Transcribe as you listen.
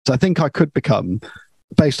So I think I could become,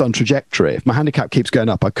 based on trajectory, if my handicap keeps going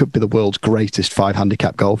up, I could be the world's greatest 5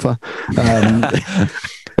 handicap golfer.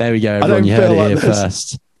 There we go, everyone. You heard it here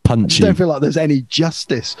first. Punchy. I don't feel like there's any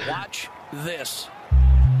justice. Watch this.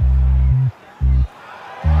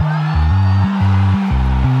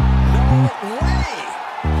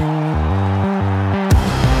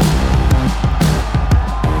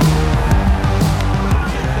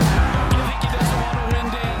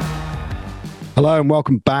 Hello and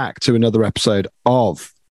welcome back to another episode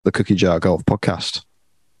of the Cookie Jar Golf Podcast.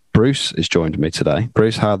 Bruce has joined me today.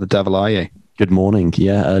 Bruce, how the devil are you? Good morning.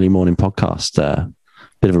 Yeah, early morning podcast.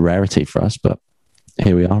 Bit of a rarity for us, but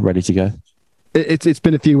here we are, ready to go. It's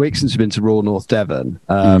been a few weeks since we've been to Raw North Devon.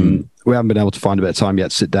 We haven't been able to find a bit of time yet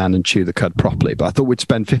to sit down and chew the cud properly, but I thought we'd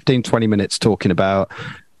spend 15, 20 minutes talking about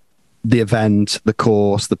the event, the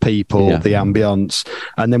course, the people, the ambience,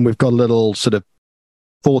 and then we've got a little sort of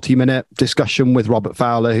 40-minute discussion with Robert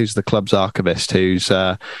Fowler, who's the club's archivist, who's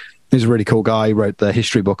a really cool guy. He wrote the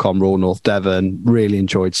history book on Raw North Devon. Really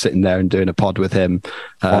enjoyed sitting there and doing a pod with him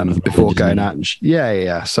before going out. And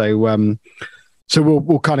So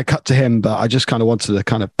we'll kind of cut to him, but I just kind of wanted to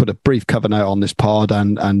kind of put a brief cover note on this pod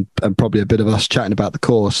and probably a bit of us chatting about the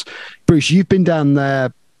course. Bruce, you've been down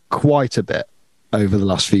there quite a bit over the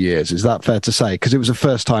last few years. Is that fair to say? Because it was a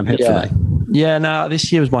first time hit for me. Yeah, no,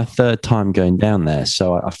 this year was my third time going down there.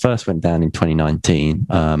 So I first went down in 2019.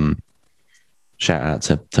 Shout out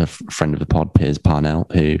to a friend of the pod, Piers Parnell,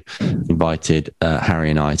 who invited Harry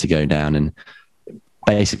and I to go down. And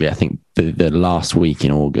basically, I think the last week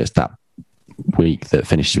in August, that week that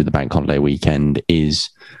finishes with the bank holiday weekend, is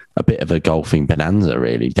a bit of a golfing bonanza,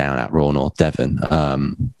 really, down at Raw North Devon.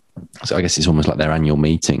 So I guess it's almost like their annual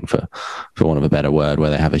meeting, for want of a better word, where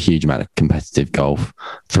they have a huge amount of competitive golf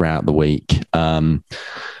throughout the week. And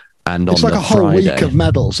it's like a whole week of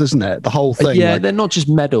medals, isn't it? The whole thing. Yeah, they're not just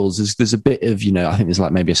medals. There's a bit of, I think there's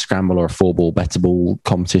like maybe a scramble or a 4-ball, better ball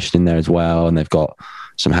competition in there as well. And they've got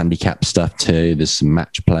some handicap stuff too. There's some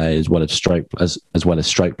match play as well as stroke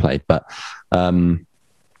play. But on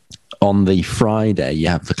the Friday, you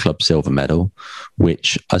have the club silver medal,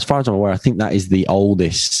 which, as far as I'm aware, I think that is the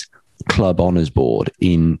oldest club honours board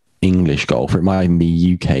in English golf, or it might even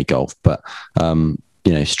be UK golf, but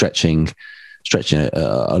stretching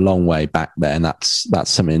a long way back there, and that's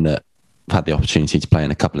something that I've had the opportunity to play in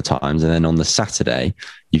a couple of times. And then on the Saturday,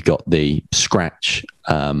 you've got the Scratch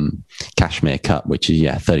Cashmere Cup, which is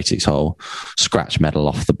 36-hole scratch medal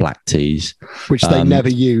off the black tees, which they never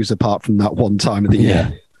use apart from that one time of the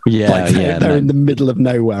year. They're in the middle of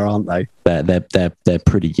nowhere, aren't they? They're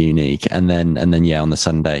pretty unique. And then on the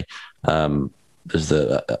Sunday, there's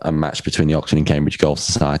a match between the Oxford and Cambridge Golf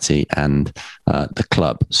Society and the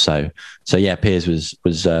club. So Piers was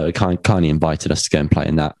kindly invited us to go and play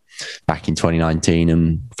in that back in 2019,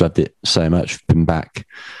 and loved it so much. Been back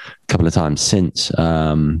a couple of times since.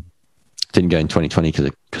 Didn't go in 2020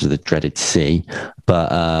 because of the dreaded sea, but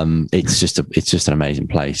it's just an amazing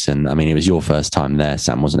place. And I mean, it was your first time there,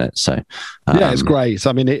 Sam, wasn't it? So it's great.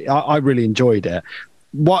 I mean, I really enjoyed it.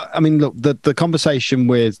 Look, the conversation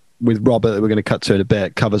with Robert that we're going to cut to in a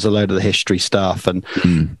bit covers a load of the history stuff, and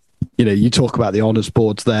you talk about the honours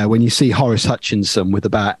boards there. When you see Horace Hutchinson with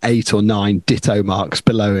about 8 or 9 ditto marks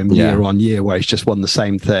below him year on year, where he's just won the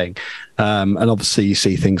same thing, and obviously you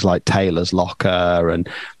see things like Taylor's Locker and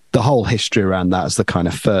the whole history around that as the kind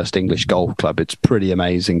of first English golf club. It's pretty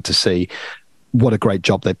amazing to see what a great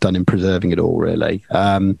job they've done in preserving it all, really.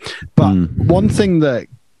 But one thing that,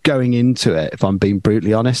 going into it, if I'm being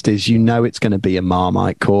brutally honest, is it's going to be a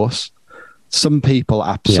Marmite course. Some people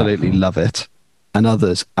absolutely love it, and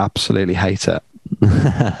others absolutely hate it.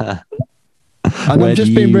 And I'm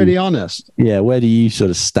just being really honest. Yeah, where do you sort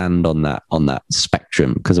of stand on that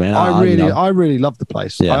spectrum? Because I really love the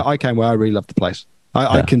place. Yeah. I came where I really love the place.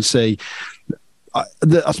 I can see. I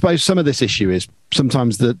suppose some of this issue is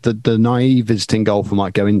sometimes the naive visiting golfer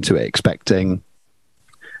might go into it expecting,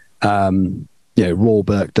 Raw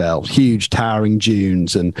Birkdale, huge towering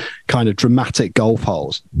dunes and kind of dramatic golf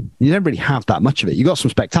holes. You don't really have that much of it. You've got some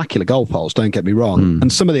spectacular golf holes, don't get me wrong.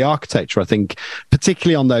 And some of the architecture, I think,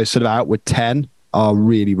 particularly on those sort of outward 10, are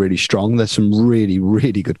really, really strong. There's some really,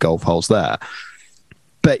 really good golf holes there.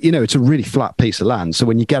 But, it's a really flat piece of land. So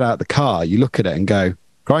when you get out of the car, you look at it and go,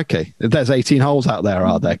 crikey, there's 18 holes out there,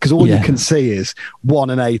 are there? Because all you can see is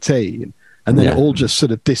 1 and 18. And then it all just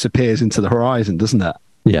sort of disappears into the horizon, doesn't it?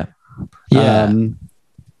 Yeah. I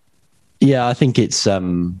think it's I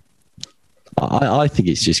think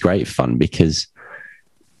it's just great fun because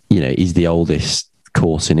he's the oldest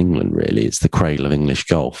course in England, really. It's the cradle of English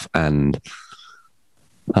golf, and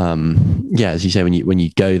yeah, as you say, when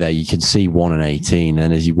you go there, you can see 1 and 18,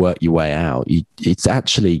 and as you work your way out, it's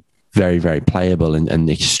actually very, very playable and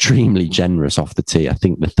extremely generous off the tee. I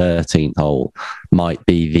think the 13th hole might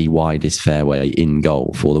be the widest fairway in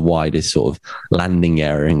golf, or the widest sort of landing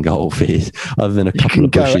area in golf is, other than a couple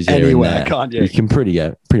of bushes here and there. Can't you? You can pretty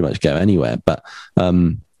much go anywhere. But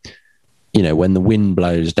you know, when the wind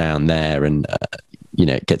blows down there and you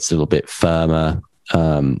know, it gets a little bit firmer,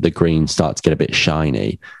 the green starts to get a bit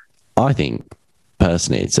shiny, I think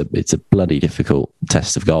personally it's a bloody difficult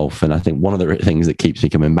test of golf. And I think one of the things that keeps me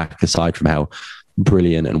coming back, aside from how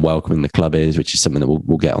brilliant and welcoming the club is, which is something that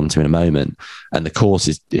we'll get onto in a moment, and the course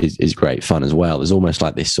is great fun as well. There's almost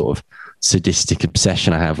like this sort of sadistic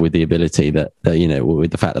obsession I have with the ability that you know,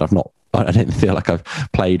 with the fact that I don't feel like I've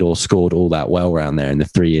played or scored all that well around there in the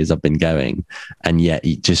 3 years I've been going, and yet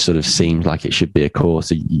it just sort of seems like it should be a course.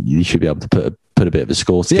 So you should be able to put a bit of a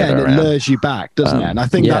score together. Yeah, and it lures you back, doesn't it? And I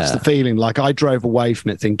think that's the feeling. Like, I drove away from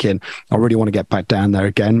it thinking, I really want to get back down there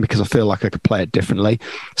again because I feel like I could play it differently.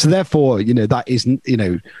 So therefore, you know, that isn't, you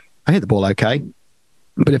know, I hit the ball okay,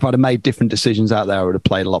 but if I'd have made different decisions out there, I would have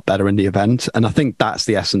played a lot better in the event. And I think that's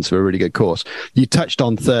the essence of a really good course. You touched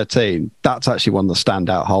on 13. That's actually one of the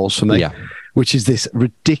standout holes for me, which is this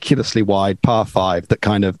ridiculously wide par 5 that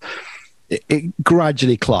kind of, it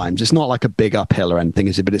gradually climbs. It's not like a big uphill or anything,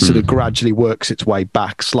 is it? But it sort of gradually works its way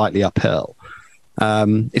back slightly uphill.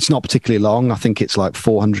 It's not particularly long. I think it's like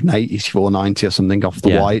 480, 490 or something off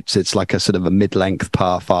the whites. It's like a sort of a mid-length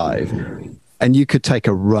par 5. And you could take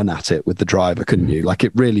a run at it with the driver, couldn't you? Like,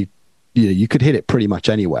 it really, you know, you could hit it pretty much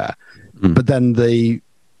anywhere. But then the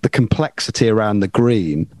complexity around the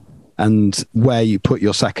green and where you put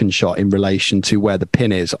your second shot in relation to where the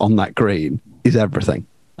pin is on that green is everything.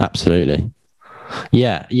 Absolutely.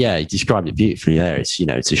 Yeah, you described it beautifully there. It's, you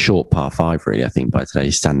know, it's a short par 5 really, I think, by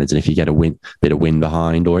today's standards. And if you get a bit of wind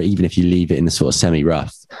behind, or even if you leave it in the sort of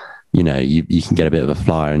semi-rough, you know, you can get a bit of a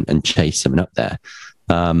flyer and chase something up there.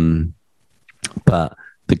 But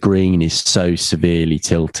the green is so severely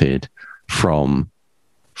tilted from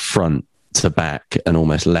front to back and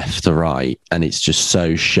almost left to right, and it's just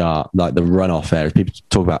so sharp. Like the runoff areas, people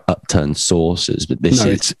talk about upturned saucers, but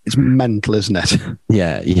it's mental, isn't it?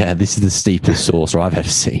 Yeah, this is the steepest saucer I've ever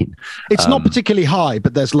seen. It's not particularly high,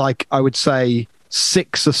 but there's, like, I would say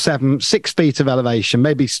 6 feet of elevation,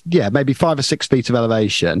 maybe 5 or 6 feet of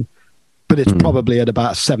elevation, but it's probably at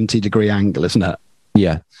about a 70-degree angle, isn't it?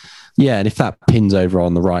 Yeah, and if that pins over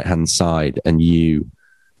on the right hand side and you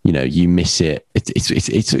miss it,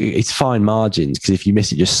 it's fine margins, because if you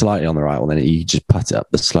miss it just slightly on the right, well, then you just putt it up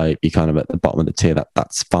the slope. You're kind of at the bottom of the tier.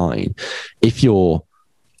 That's fine. If you're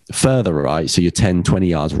further right, so you're 10, 20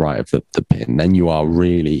 yards right of the pin, then you are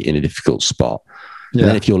really in a difficult spot. Yeah. And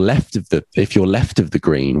then if you're left of the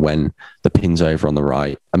green when the pin's over on the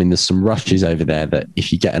right, I mean, there's some rushes over there that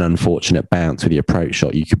if you get an unfortunate bounce with your approach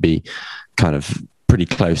shot, you could be kind of pretty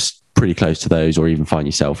close to those, or even find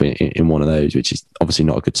yourself in one of those, which is obviously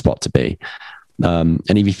not a good spot to be. And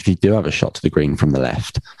even if you do have a shot to the green from the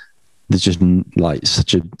left, there's just like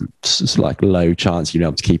such a low chance you'll be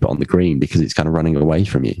able to keep it on the green because it's kind of running away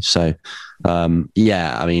from you. So I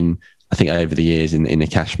mean, I think over the years in the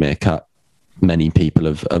Kashmir Cup, many people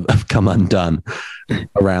have come undone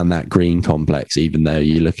around that green complex, even though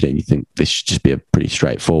you look at it and you think this should just be a pretty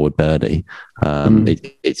straightforward birdie.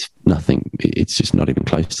 It's nothing. It's just not even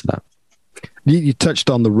close to that. You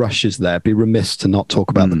touched on the rushes there. Be remiss to not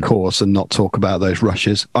talk about the course and not talk about those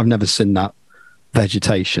rushes. I've never seen that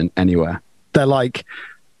vegetation anywhere.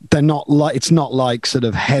 It's not like sort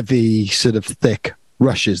of heavy, sort of thick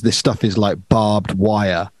rushes. This stuff is like barbed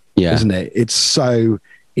wire, isn't it? It's so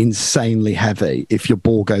insanely heavy. If your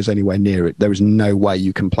ball goes anywhere near it, there is no way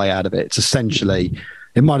you can play out of it. It's essentially,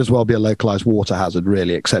 it might as well be a localized water hazard,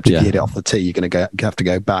 really, except if you hit it off the tee, you're going to have to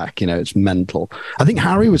go back. You know, it's mental. I think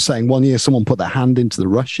Harry was saying one year someone put their hand into the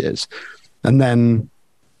rushes and then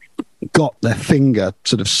got their finger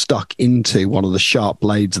sort of stuck into one of the sharp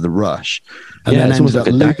blades of the rush, and then ended up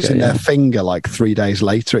losing their finger like 3 days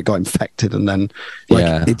later. It got infected, and then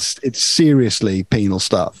it's seriously penal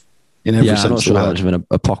stuff. In every sense, I'm not sure how much of an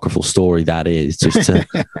apocryphal story that is. Just to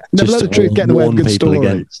never let the truth get in the way of a good story.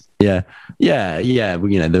 Against. Yeah. Well,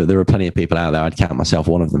 you know, there are plenty of people out there. I'd count myself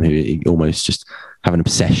one of them who almost just have an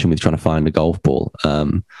obsession with trying to find a golf ball.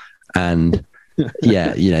 And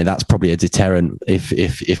you know, that's probably a deterrent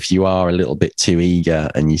if you are a little bit too eager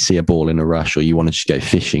and you see a ball in a rush, or you want to just go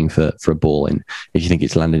fishing for a ball, and if you think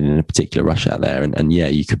it's landed in a particular rush out there, and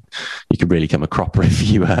you could really come a cropper if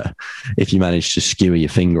you manage to skewer your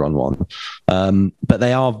finger on one. But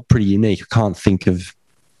they are pretty unique. I can't think of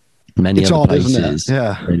many other places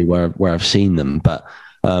really where I've seen them, but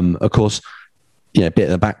Of course, a bit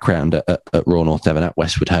of the background at Royal North Devon at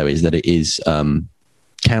Westward Ho is that it is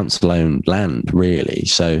council-owned land, really.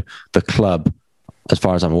 So the club, as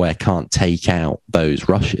far as I'm aware, can't take out those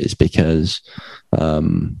rushes because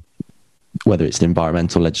whether it's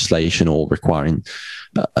environmental legislation or requiring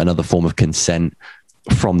another form of consent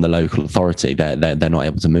from the local authority, they're not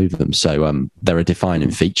able to move them. So they're a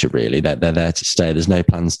defining feature, really. They're there to stay. There's no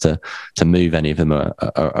plans to move any of them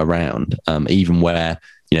around, even where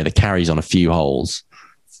the carries on a few holes,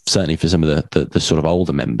 certainly for some of the sort of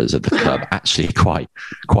older members of the club, actually quite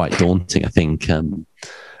daunting. I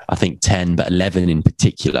think 10, but 11 in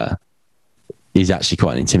particular is actually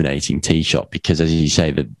quite an intimidating tee shot because, as you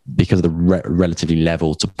say, because of the relatively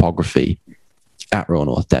level topography at Royal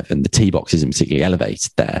North Devon, the tee box isn't particularly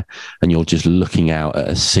elevated there, and you're just looking out at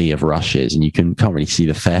a sea of rushes, and you can't really see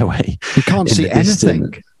the fairway. You can't see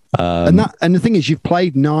anything. And the thing is, you've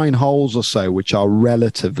played 9 holes or so, which are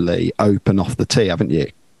relatively open off the tee, haven't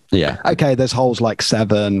you? Yeah. Okay, there's holes like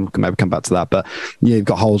 7, we can maybe come back to that, but you've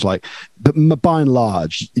got holes like, but by and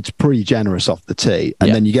large, it's pretty generous off the tee.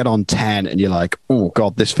 And then you get on 10 and you're like, oh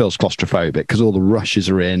God, this feels claustrophobic because all the rushes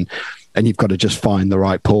are in and you've got to just find the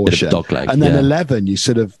right portion. Dogleg, and then 11, you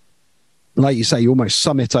sort of, like you say, you almost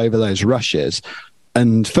summit over those rushes.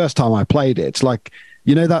 And first time I played it, it's like,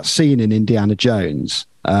 that scene in Indiana Jones,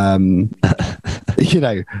 The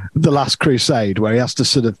Last Crusade, where he has to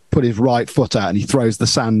sort of put his right foot out and he throws the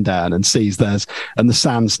sand down and sees and the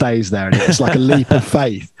sand stays there, and it's like a leap of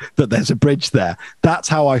faith that there's a bridge there. That's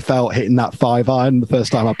how I felt hitting that 5-iron the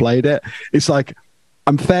first time I played it. It's like,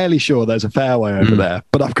 I'm fairly sure there's a fairway over there,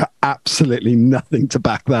 but I've got absolutely nothing to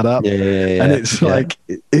back that up. And it's like,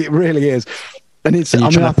 it really is. And it's,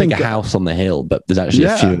 I think a house on the hill, but there's actually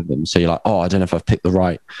a few of them. So you're like, oh, I don't know if I've picked the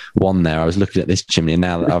right one there. I was looking at this chimney, and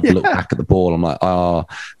now that I've looked back at the ball, I'm like, oh,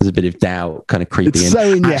 there's a bit of doubt kind of creeping in.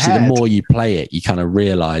 So in your head. The more you play it, you kind of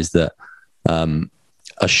realize that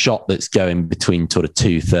a shot that's going between sort of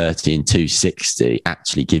 230 and 260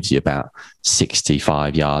 actually gives you about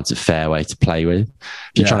 65 yards of fairway to play with.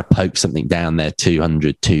 If you're trying to poke something down there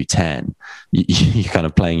 200, 210, you're kind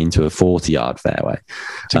of playing into a 40-yard fairway.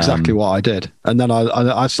 That's exactly what I did. And then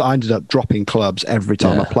I ended up dropping clubs every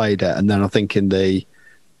time I played it. And then I think in the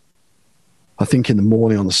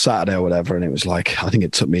morning on the Saturday or whatever, and it was like, I think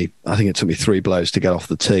it took me 3 blows to get off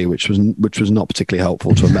the tee, which was not particularly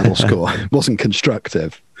helpful to a medal score. It wasn't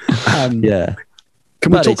constructive. Can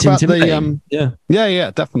we talk about the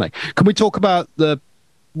definitely. Can we talk about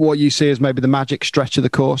what you see as maybe the magic stretch of the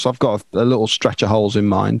course? I've got a little stretch of holes in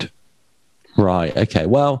mind. Right. Okay.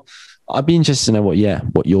 Well, I'd be interested to know what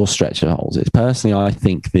your stretch of holes is. Personally, I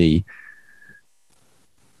think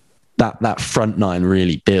that front 9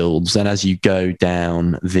 really builds, and as you go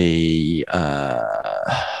down the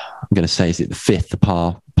I'm going to say, is it the 5th, the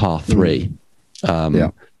par 3?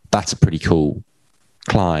 That's a pretty cool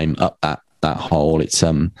climb up that hole. It's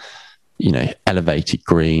elevated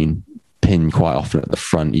green, pin quite often at the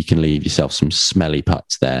front. You can leave yourself some smelly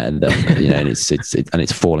putts there, and and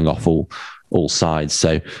it's falling off all sides.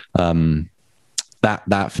 So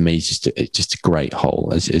that for me is just a great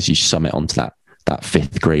hole as you summit onto that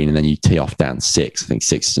 5th green, and then you tee off down 6. I think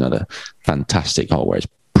 6 is another fantastic hole where it's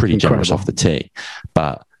pretty generous off the tee,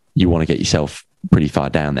 but you want to get yourself pretty far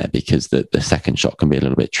down there because the second shot can be a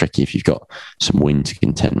little bit tricky if you've got some wind to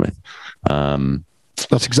contend with.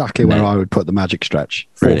 That's exactly where I would put the magic stretch.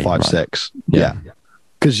 4, really? 5, 6. Yeah.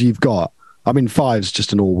 Because you've got, 5's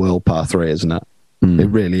just an all-world par 3, isn't it? It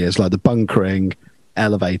really is. Like the bunkering,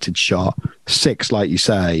 elevated shot. 6, like you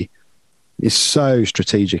say, is so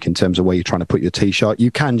strategic in terms of where you're trying to put your tee shot. You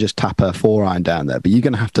can just tap a 4-iron down there, but you're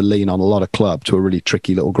going to have to lean on a lot of club to a really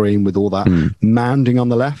tricky little green with all that mounding on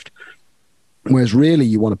the left. Whereas really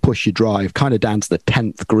you want to push your drive kind of down to the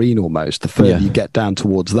 10th green almost. The further you get down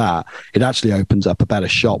towards that, it actually opens up a better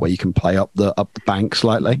shot where you can play up the bank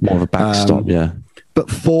slightly. More of a backstop,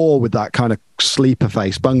 But 4 with that kind of sleeper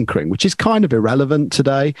face bunkering, which is kind of irrelevant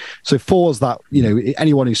today. So 4's that,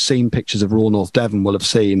 anyone who's seen pictures of Royal North Devon will have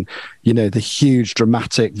seen, the huge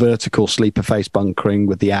dramatic vertical sleeper face bunkering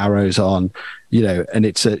with the arrows on, and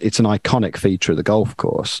it's an iconic feature of the golf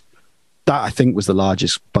course. That, I think, was the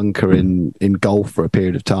largest bunker in golf for a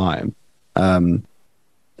period of time.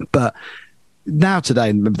 But now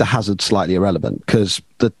today, the hazard's slightly irrelevant because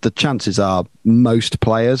the chances are most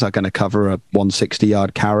players are going to cover a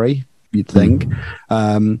 160-yard carry, you'd think.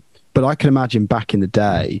 But I can imagine back in the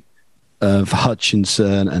day of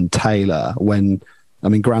Hutchinson and Taylor when,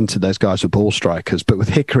 granted, those guys were ball strikers, but with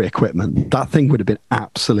hickory equipment, that thing would have been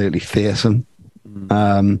absolutely fearsome.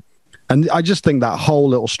 And I just think that whole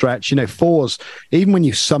little stretch, 4's, even when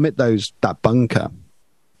you summit that bunker,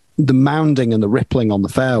 the mounding and the rippling on the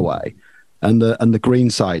fairway and the green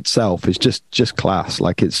side itself is just class.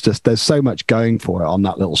 Like, it's just, there's so much going for it on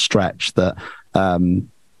that little stretch that,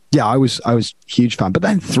 I was a huge fan. But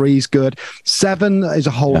then 3's good. 7 is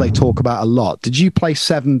a hole they talk about a lot. Did you play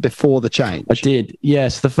 7 before the change? I did.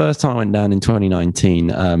 Yes. The first time I went down in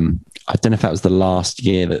 2019, I don't know if that was the last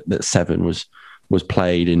year that 7 was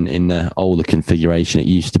played in the older configuration. It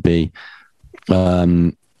used to be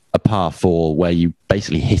a par 4 where you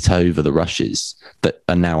basically hit over the rushes that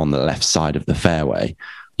are now on the left side of the fairway.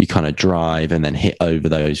 You kind of drive and then hit over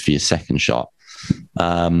those for your second shot.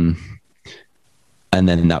 And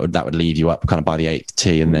then that would leave you up kind of by the 8th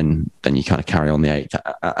tee, and then you kind of carry on the 8th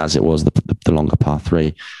as it was the longer par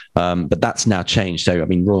 3. But that's now changed. So, I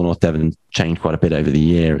mean, Royal North Devon changed quite a bit over the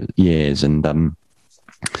years, and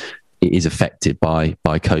it is affected by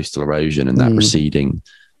coastal erosion and that receding,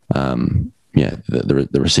 the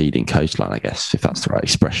receding coastline, I guess, if that's the right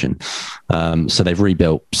expression. So they've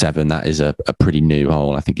rebuilt 7. That is a pretty new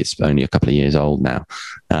hole. I think it's only a couple of years old now.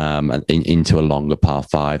 Into a longer par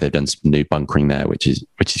 5. They've done some new bunkering there, which is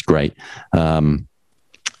great. And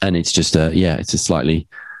it's just it's a slightly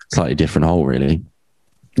different hole, really.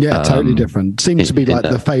 Yeah, totally different. Seems to be like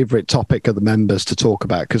the favourite topic of the members to talk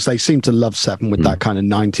about, because they seem to love 7 with that kind of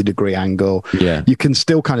 90-degree angle. Yeah, you can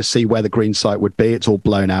still kind of see where the green site would be. It's all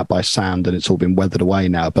blown out by sand and it's all been weathered away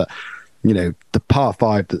now. But, you know, the par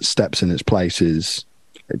 5 that steps in its place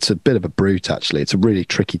it's a bit of a brute, actually. It's a really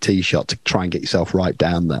tricky tee shot to try and get yourself right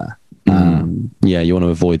down there. You want to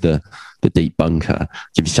avoid the deep bunker,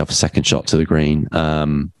 give yourself a second shot to the green.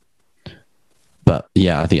 But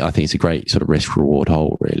yeah, I think it's a great sort of risk reward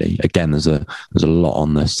hole, really. Again, there's a lot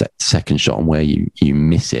on the second shot and where you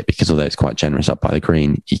miss it, because although it's quite generous up by the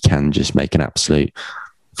green, you can just make an absolute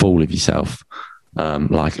fool of yourself,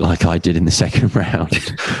 like I did in the second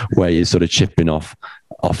round, where you're sort of chipping off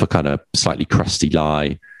a kind of slightly crusty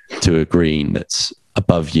lie to a green that's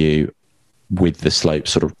above you, with the slope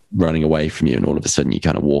sort of running away from you, and all of a sudden you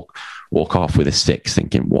kind of walk off with a 6,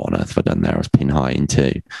 thinking, what on earth have I done there? I was pin high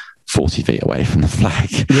into 40 feet away from the flag.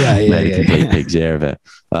 Made a complete pig's ear of it.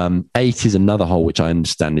 8 is another hole which I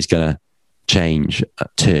understand is going to change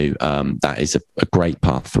too. That is a great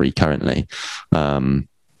par 3 currently.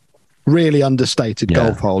 Really understated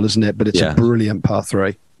golf hole, isn't it? But it's a brilliant par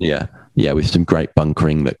 3. Yeah, with some great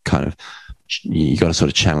bunkering that kind of, you got to sort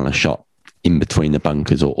of channel a shot in between the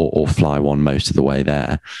bunkers or fly one most of the way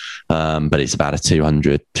there. But it's about a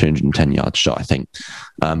 210 yard shot, I think.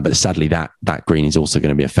 But sadly, that green is also going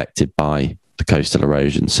to be affected by the coastal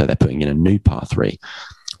erosion. So they're putting in a new par 3,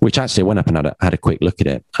 which actually I went up and had a quick look at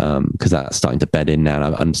it, because that's starting to bed in now.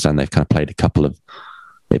 And I understand they've kind of played it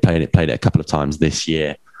a couple of times this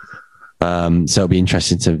year. So it'll be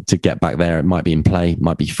interesting to get back there. It might be in play,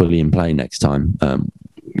 might be fully in play next time.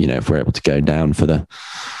 If we're able to go down for the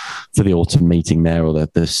autumn meeting there, or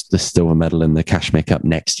the silver medal and the Kashmir Cup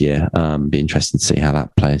next year. Be interesting to see how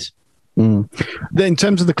that plays. Then in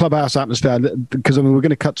terms of the clubhouse atmosphere, because I mean, we're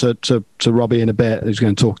going to cut to Robbie in a bit, who's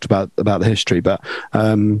going to talk about the history, but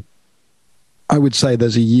I would say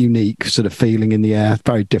there's a unique sort of feeling in the air,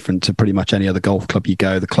 very different to pretty much any other golf club you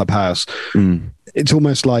go. The clubhouse, it's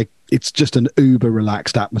almost like it's just an uber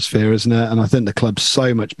relaxed atmosphere, isn't it? And I think the club's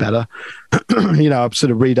so much better. I've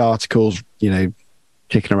sort of read articles,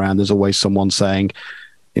 kicking around. There's always someone saying,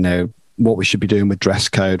 what we should be doing with dress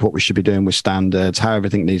code, what we should be doing with standards, how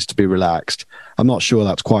everything needs to be relaxed. I'm not sure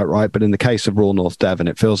that's quite right, but in the case of Royal North Devon,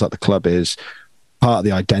 it feels like the club is part of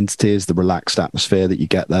the identity, is the relaxed atmosphere that you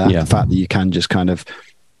get there. The fact that you can just kind of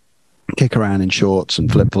kick around in shorts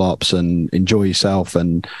and flip-flops and enjoy yourself,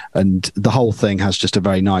 and the whole thing has just a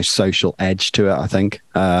very nice social edge to it, I think.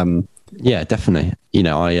 Definitely.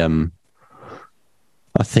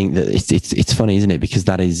 I think that it's funny, isn't it? Because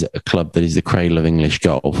that is a club that is the cradle of English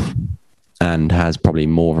golf and has probably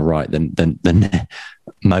more of a right than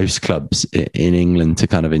most clubs in England to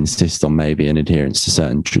kind of insist on maybe an adherence to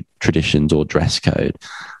certain traditions or dress code.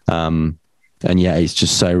 It's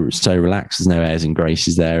just so relaxed. There's no airs and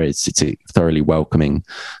graces there. It's a thoroughly welcoming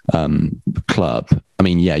club. I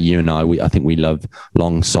mean, you and I think we love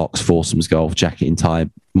long socks, foursomes golf, jacket and tie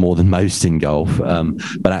more than most in golf.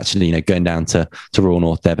 But actually, going down to Royal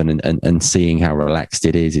North Devon and seeing how relaxed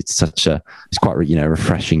it is, it's quite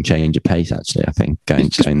refreshing change of pace. Actually, I think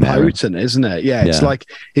going there, potent, isn't it? Yeah, it's like,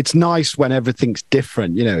 it's nice when everything's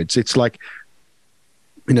different. It's like,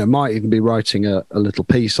 might even be writing a little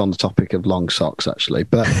piece on the topic of long socks, actually.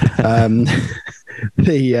 But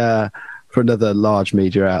for another large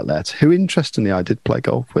media outlet, who interestingly I did play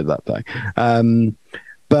golf with that day.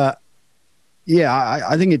 But Yeah,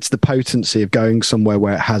 I think it's the potency of going somewhere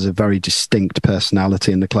where it has a very distinct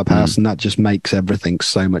personality in the clubhouse, and that just makes everything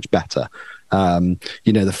so much better.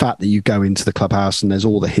 The fact that you go into the clubhouse and there's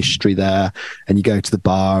all the history there, and you go to the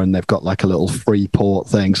bar and they've got like a little free port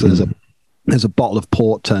thing. So there's a bottle of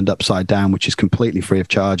port turned upside down, which is completely free of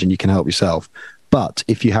charge, and you can help yourself. But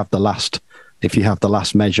if you have the last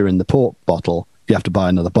measure in the port bottle, you have to buy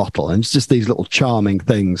another bottle. And it's just these little charming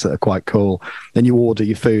things that are quite cool. Then you order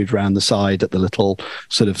your food around the side at the little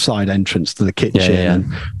sort of side entrance to the kitchen,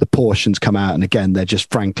 and the portions come out. And again, they're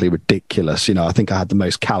just frankly ridiculous. I think I had the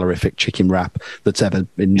most calorific chicken wrap that's ever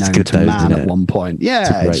been known to man at one point.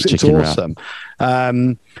 Yeah, it's awesome.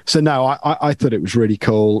 So no, I thought it was really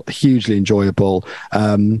cool, hugely enjoyable.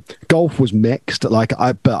 Golf was mixed, but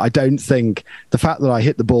I don't think the fact that I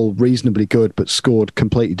hit the ball reasonably good but scored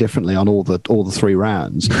completely differently on all the 3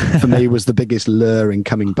 rounds for me was the biggest lure in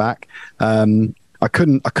coming back. I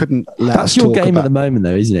couldn't let That's your game at the moment,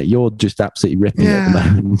 though, isn't it? You're just absolutely ripping it at the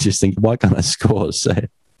moment. Just think, why can't I score? So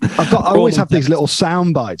I always have these little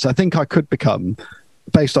sound bites. I think I could become,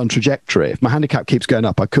 based on trajectory, if my handicap keeps going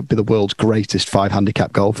up, I could be the world's greatest 5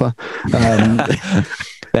 handicap golfer.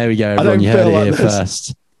 There we go, everyone. You heard it here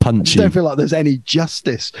first. Punchy. I don't feel like there's any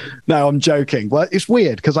justice. No, I'm joking. Well, it's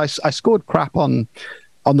weird because I scored crap on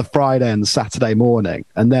the Friday and the Saturday morning,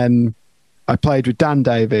 and then I played with Dan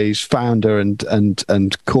Davies, founder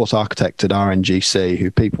and course architect at RNGC,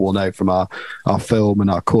 who people will know from our film and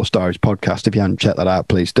our Course Diaries podcast. If you haven't checked that out,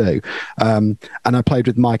 please do. And I played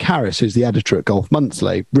with Mike Harris, who's the editor at Golf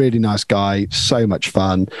Monthly. Really nice guy, so much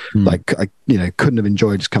fun. Like, I couldn't have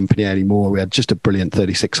enjoyed his company anymore. We had just a brilliant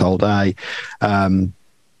 36-hole day.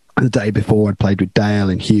 The day before, I'd played with Dale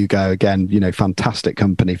and Hugo. Again, fantastic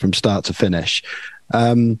company from start to finish.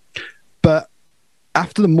 But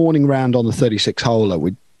after the morning round on the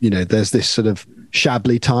 36-holer, there's this sort of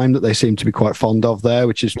Shabley time that they seem to be quite fond of there,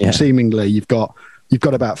 which is seemingly you've got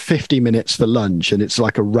about 50 minutes for lunch, and it's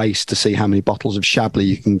like a race to see how many bottles of Shabley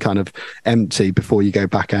you can kind of empty before you go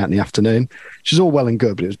back out in the afternoon, which is all well and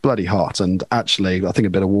good, but it was bloody hot. And actually, I think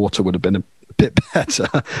a bit of water would have been a bit better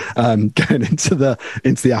going into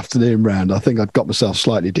the afternoon round. I think I'd got myself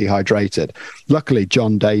slightly dehydrated. Luckily,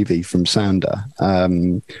 John Davey from Sounder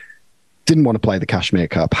didn't want to play the Kashmir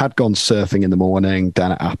Cup, had gone surfing in the morning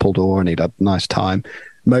down at Appledore, and he'd had a nice time,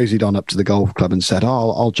 moseyed on up to the golf club and said,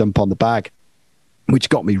 I'll jump on the bag, which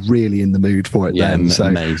got me really in the mood for it then. So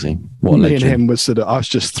amazing. Me and him was I was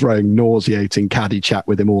just throwing nauseating caddy chat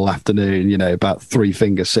with him all afternoon, about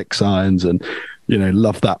 3-finger 6 irons and,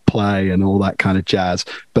 love that play and all that kind of jazz.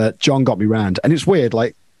 But John got me round. And it's weird,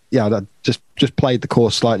 I just played the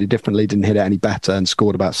course slightly differently, didn't hit it any better, and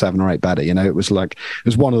scored about 7 or 8 better. It was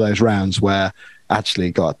one of those rounds where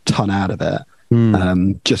actually got a ton out of it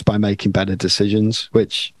just by making better decisions,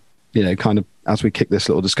 which, kind of as we kick this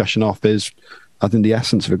little discussion off is, I think, the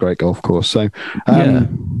essence of a great golf course. So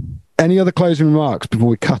any other closing remarks before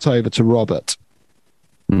we cut over to Robert?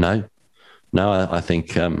 No, I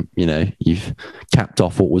think, you've capped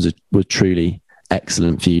off what was a truly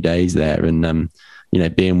excellent few days there. And,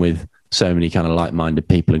 being with so many kind of like-minded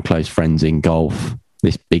people and close friends in golf,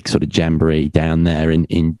 this big sort of jamboree down there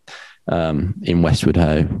in Westward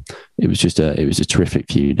Ho, it was a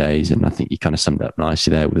terrific few days. And I think you kind of summed it up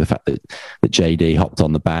nicely there with the fact that JD hopped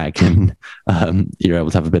on the bag and you were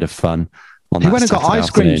able to have a bit of fun. He went and got ice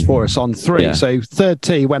creams for us on 3. Yeah. So third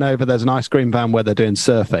tee went over. There's an ice cream van where they're doing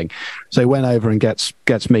surfing. So he went over and gets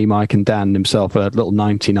me, Mike, and Dan himself a little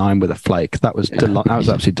 99 with a flake. That was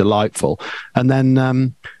absolutely delightful. And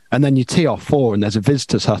then you tee off 4, and there's a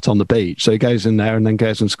visitor's hut on the beach. So he goes in there and then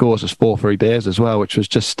goes and scores us 4 free beers as well, which was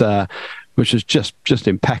just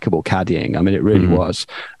impeccable caddying. I mean, it really was.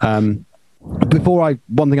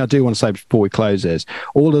 One thing I do want to say before we close is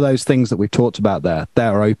all of those things that we've talked about there,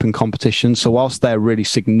 they're open competitions. So whilst they're really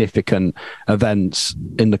significant events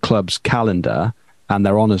in the club's calendar and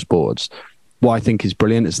their honours boards, what I think is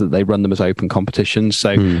brilliant is that they run them as open competitions.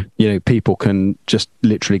 So, people can just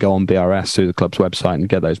literally go on BRS through the club's website and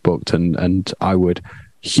get those booked. And I would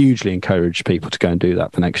hugely encourage people to go and do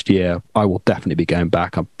that for next year. I will definitely be going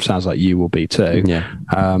back. Sounds like you will be too. Yeah.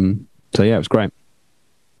 It was great.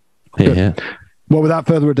 Yeah. Well, without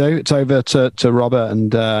further ado, it's over to Robert,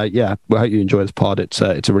 and we hope you enjoy this pod. It's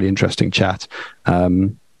a really interesting chat.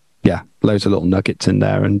 Loads of little nuggets in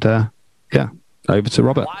there, and over to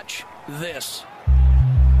Robert. Watch this.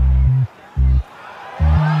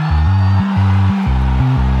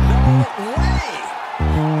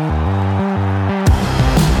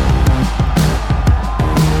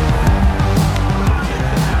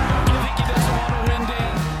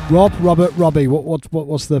 Robert, Robbie.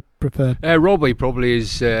 What's the preferred? Robbie probably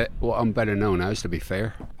is what I'm better known as, to be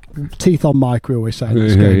fair. Teeth on mic, we always say.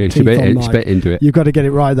 It's a bit into it. You've got to get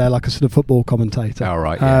it right there, like a sort of football commentator. All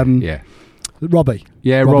right, yeah. Robbie.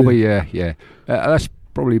 Yeah, Robbie, yeah. That's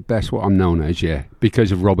probably best what I'm known as,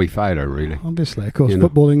 because of Robbie Fowler, really. Obviously, of course,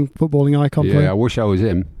 footballing icon. Yeah, I wish I was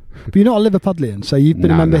him. But you're not a Liverpudlian, so you've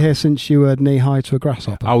been a member here since you were knee-high to a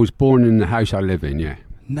grasshopper. I was born in the house I live in, yeah.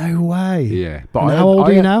 No way. Yeah. But how old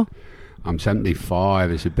are you now? I'm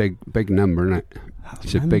 75. It's a big number, isn't it?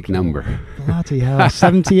 It's a big number. Bloody hell.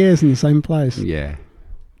 70 years in the same place. Yeah.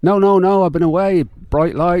 No. I've been away.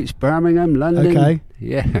 Bright Lights, Birmingham, London. Okay.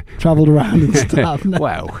 Yeah. Travelled around and stuff.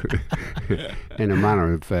 Well, in a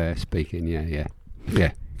manner of speaking, yeah.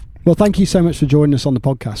 Well, thank you so much for joining us on the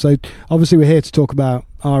podcast. So, obviously, we're here to talk about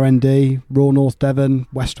RND, Raw North Devon,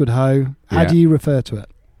 Westward Ho. How do you refer to it?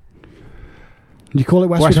 Do you call it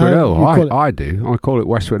Westward Ho? I do. I call it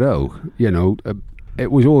Westward Ho.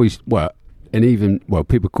 It was always, people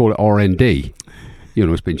call it RND.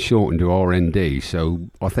 It's been shortened to RND. So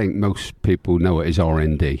I think most people know it as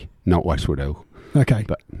RND, not Westward Ho. Okay.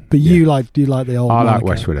 But you like the old I marker. like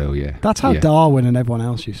Westward Ho, yeah. That's how Darwin and everyone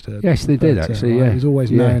else used to. Yes, they did, actually, right? It was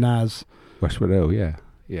always known as Westward Ho, yeah.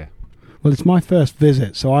 Well, it's my first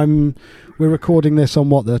visit, so we're recording this on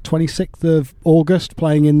the 26th of August,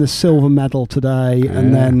 playing in the silver medal today,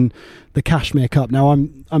 and then the Kashmir Cup. Now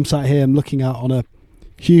I'm sat here, I'm looking out on a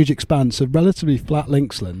huge expanse of relatively flat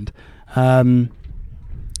linksland,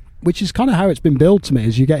 which is kind of how it's been billed to me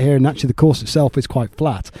as you get here, and actually the course itself is quite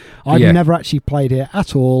flat. I've never actually played here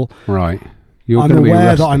at all. Right. I'm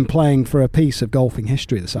aware that I'm playing for a piece of golfing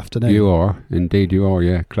history this afternoon. You are. Indeed you are,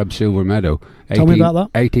 yeah. Club Silver Medal. Tell me about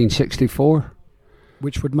that. 1864.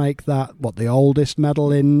 Which would make that, the oldest medal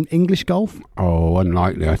in English golf? Oh,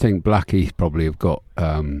 unlikely. I think Blackheath probably have got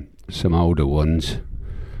some older ones.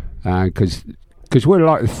 Because we're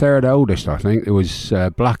like the third oldest, I think. There was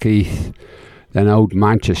Blackheath, then Old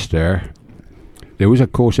Manchester. There was a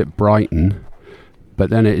course at Brighton, but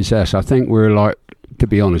then it is us. I think we're like, to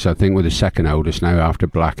be honest, I think we're the second oldest now after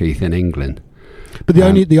Blackheath in England. But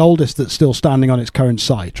the oldest that's still standing on its current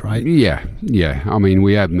site, right? Yeah. I mean,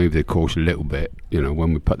 we have moved the course a little bit,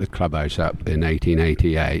 when we put the clubhouse up in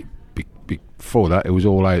 1888. Before that, it was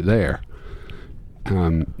all out there.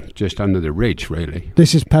 Just under the ridge, really.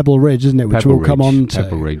 This is Pebble Ridge, isn't it? Which we'll come on to.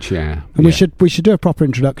 Pebble Ridge, yeah. And we should do a proper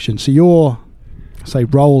introduction. So your,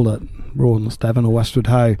 role at Raw North Devon or Westward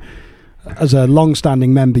Ho, as a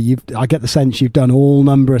long-standing member, I get the sense you've done all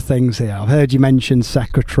number of things here. I've heard you mention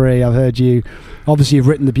secretary. I've heard you've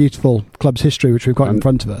written the beautiful club's history, which we've got in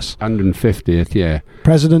front of us. 150th, yeah.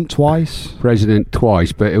 President twice,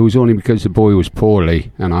 but it was only because the boy was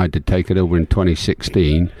poorly, and I had to take it over in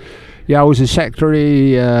 2016. Yeah, I was a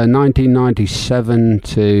secretary 1997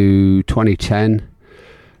 to 2010.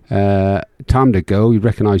 Time to go. You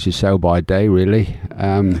recognise yourself by day, really.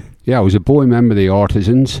 I was a boy member of the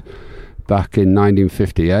Artisans back in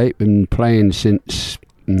 1958. Been playing since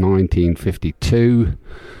 1952.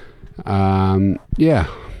 I've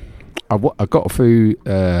got a few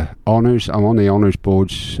honours. I'm on the honours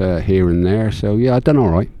boards here and there. So I've done all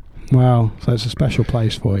right. Wow, so it's a special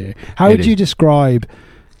place for you. How would you describe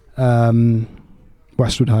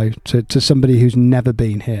Westward Ho to somebody who's never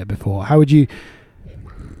been here before? How would you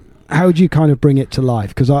kind of bring it to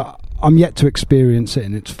life? Because I'm yet to experience it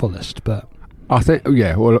in its fullest, but I think,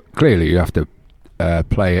 clearly you have to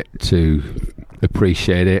play it to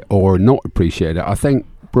appreciate it or not appreciate it. I think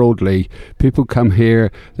broadly, people come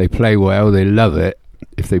here, they play well, they love it.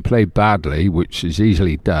 If they play badly, which is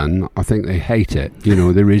easily done, I think they hate it.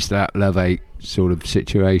 There is that love-hate sort of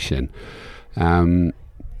situation. But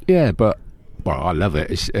I love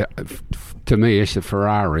it. It's, to me, it's the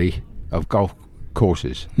Ferrari of golf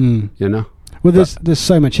courses. Well, there's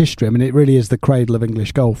so much history. I mean, it really is the cradle of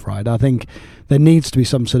English golf, right? I think there needs to be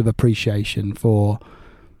some sort of appreciation for,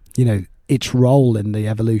 its role in the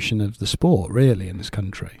evolution of the sport, really, in this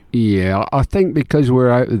country. Yeah, I think because we're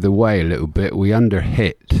out of the way a little bit, we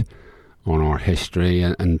underhit on our history,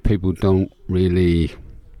 and people don't really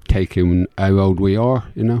take in how old we are,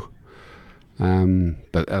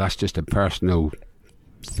 But that's just a personal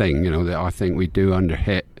thing, that I think we do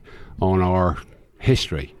underhit on our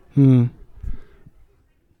history. Do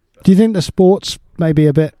you think the sport's maybe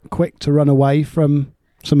a bit quick to run away from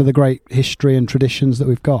some of the great history and traditions that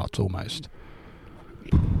we've got, almost?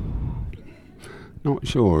 Not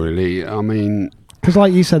sure, really. I mean, because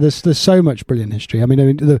like you said, there's so much brilliant history. I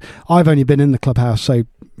mean, I've only been in the clubhouse, so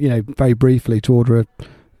very briefly to order a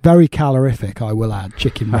very calorific, I will add,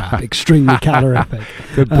 chicken wrap, extremely calorific.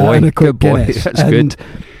 Good boy, and a quick good boy. Guinness. That's and good.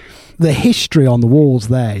 the history on the walls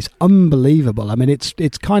there is unbelievable. I mean,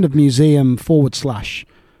 it's kind of museum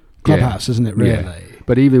 / clubhouse, isn't it, really? Yeah.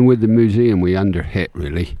 But even with the museum, we underhit,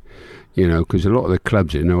 really. You know, because a lot of the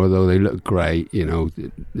clubs, you know, although they look great, you know,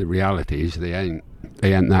 the reality is they ain't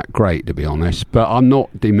that great, to be honest. But I'm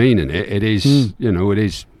not demeaning it. It is, you know, it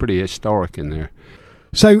is pretty historic in there.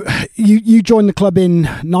 So you joined the club in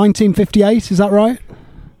 1958, is that right?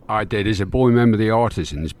 I did as a boy member of the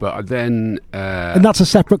Artisans, but then... and that's a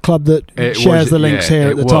separate club that shares the links here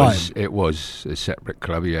at the time? It was a separate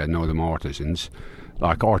club, Northern Artisans.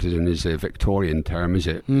 Like artisan is a Victorian term, is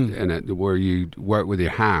it? And where you work with your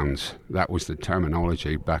hands. That was the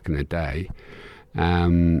terminology back in the day.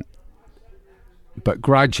 But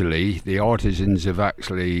gradually, the Artisans have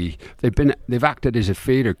actually they've acted as a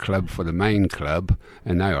feeder club for the main club,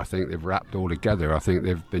 and now I think they've wrapped all together. I think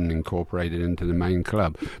they've been incorporated into the main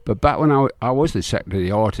club. But back when I was the secretary of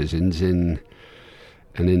the Artisans in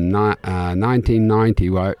 1990,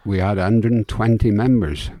 we had 120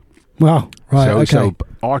 members. Wow, right, okay. So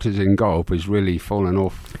artisan golf has really fallen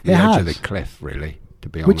off the edge of the cliff, really, to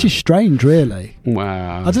be honest. Which is strange, really.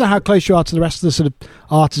 Well, I don't know how close you are to the rest of the sort of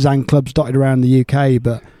artisan clubs dotted around the UK,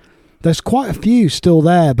 but there's quite a few still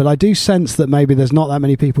there. But I do sense that maybe there's not that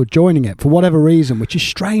many people joining it for whatever reason, which is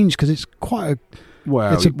strange because it's quite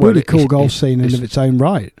it's a really cool golf scene in its own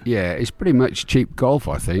right. Yeah, it's pretty much cheap golf,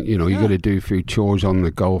 I think. You know, you got to do a few chores on the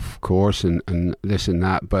golf course and this and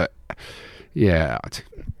that, but yeah,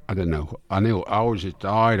 I don't know. I know ours has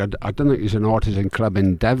died. I don't think there's an artisan club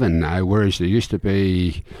in Devon now, whereas there used to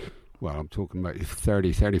be, well, I'm talking about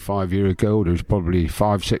 30, 35 years ago, there's probably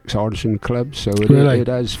 5-6 artisan clubs, so it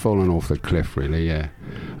has fallen off the cliff, really, yeah.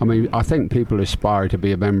 I mean, I think people aspire to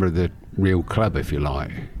be a member of the real club, if you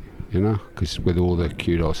like, you know, because with all the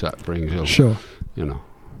kudos that brings up, sure, you know.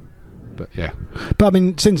 But yeah. But I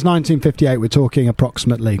mean, since 1958, we're talking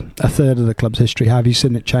approximately a third of the club's history. Have you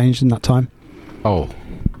seen it change in that time? Oh,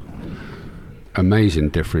 amazing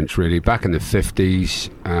difference, really. Back in the 50s,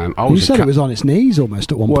 you said it was on its knees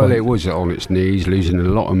almost at one point. Well, it was on its knees, losing a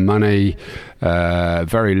lot of money,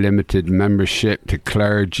 very limited membership to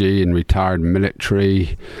clergy and retired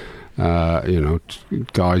military. Guys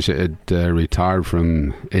that had retired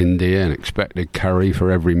from India and expected curry for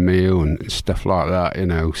every meal and stuff like that, you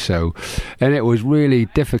know. So, and it was really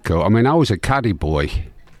difficult. I mean, I was a caddy boy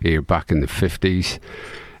here back in the 50s.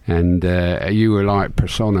 And you were like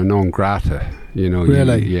persona non grata, you know.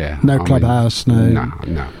 Really? No clubhouse, no.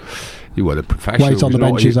 You were the professional. Wait on the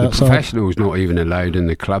benches outside. The professional was not even allowed in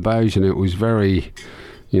the clubhouse, and it was very,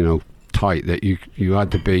 you know, tight that you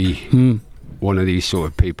had to be one of these sort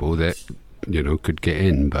of people that, you know, could get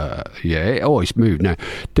in. But yeah, it always moved. Now,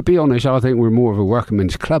 to be honest, I think we're more of a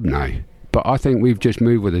workman's club now. But I think we've just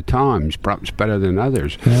moved with the times, perhaps better than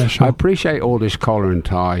others. Yeah, sure. I appreciate all this collar and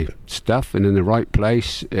tie stuff, and in the right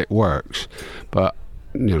place, it works. But,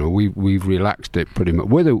 you know, we've relaxed it pretty much.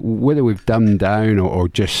 Whether we've dumbed down or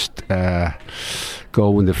just go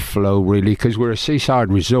with the flow, really, because we're a seaside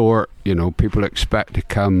resort, you know, people expect to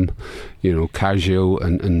come, you know, casual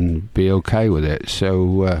and be okay with it.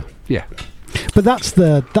 So, yeah. But that's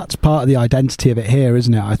part of the identity of it here,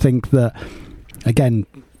 isn't it? I think that, again,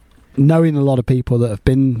 knowing a lot of people that have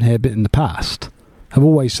been here in the past have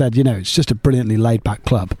always said, you know, it's just a brilliantly laid-back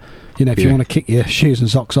club. You know, if you want to kick your shoes and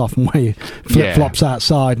socks off and wear your flip-flops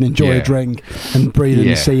outside and enjoy a drink and breathe in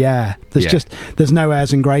the sea air, there's no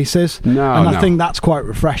airs and graces. I think that's quite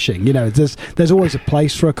refreshing. You know, there's always a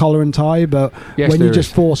place for a collar and tie, but when you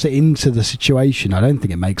just force it into the situation, I don't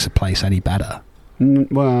think it makes a place any better.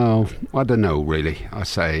 Well, I don't know, really. I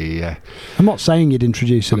say... I'm not saying you'd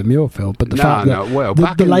introduce it at Muirfield, but the fact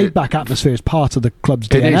that the laid-back atmosphere is part of the club's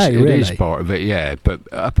DNA, really. It is part of it, yeah. But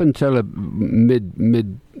up until the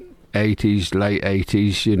mid-80s, late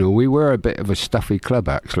 80s, you know, we were a bit of a stuffy club,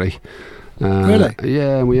 actually. Really?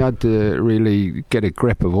 Yeah, and we had to really get a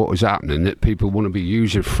grip of what was happening, that people want to be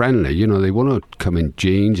user-friendly. You know, they want to come in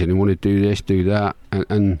jeans and they want to do this, do that.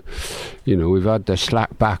 And you know, we've had to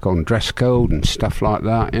slack back on dress code and stuff like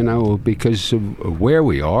that, you know, because of where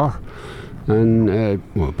we are. And,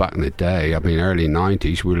 well, back in the day, I mean, early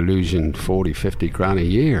 90s, we were losing 40, 50 grand a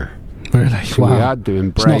year. Really? So we had to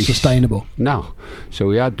embrace... It's not sustainable. No. So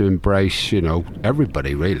we had to embrace, you know,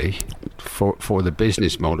 everybody, really, for the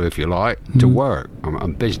business model, if you like, to work.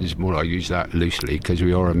 And business model, I use that loosely because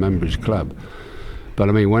we are a members club. But,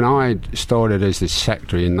 I mean, when I started as the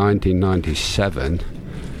secretary in 1997,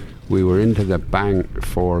 we were into the bank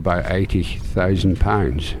for about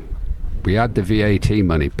 £80,000. We had the VAT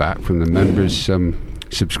money back from the members'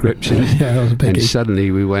 subscriptions, that was a biggie. And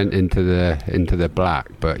suddenly we went into the black.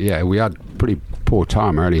 But yeah, we had pretty poor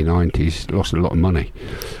time early 90s, lost a lot of money.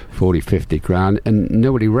 40, 50 grand, and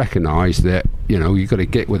nobody recognised that, you know, you've got to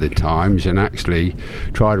get with the times and actually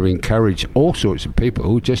try to encourage all sorts of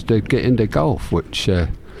people just to get into golf, which, you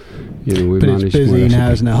know, we but managed. It's busy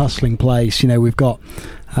now, isn't it? Hustling place. You know, we've got,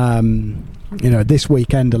 you know, this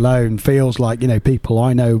weekend alone feels like, you know, people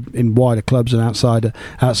I know in wider clubs and outside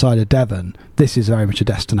of Devon, this is very much a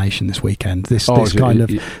destination this weekend. This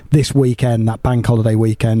weekend, that bank holiday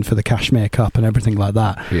weekend for the Kashmir Cup and everything like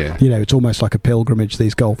that. Yeah. You know, it's almost like a pilgrimage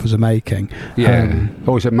these golfers are making. Yeah.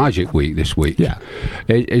 It's a magic week this week. Yeah.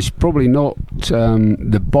 It's probably not,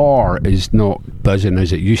 the bar is not buzzing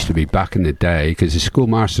as it used to be back in the day, because the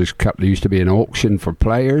Schoolmasters Cup, there used to be an auction for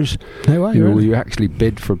players. No way, you know, really? you actually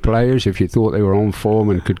bid for players if you thought they were on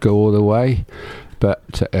form and could go all the way.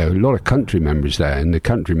 But a lot of country members there, and the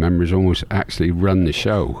country members almost actually run the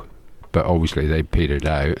show. But obviously they petered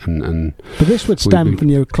out. But this would stem from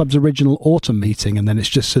your club's original autumn meeting, and then it's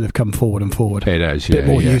just sort of come forward and forward. It has, a bit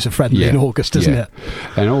more user-friendly in August, isn't it?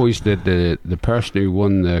 And always the person who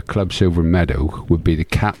won the Club Silver Medal would be the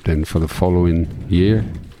captain for the following year.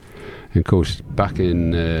 And of course, back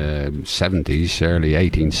in 70s, early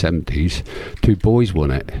 1870s, two boys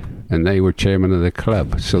won it, and they were chairman of the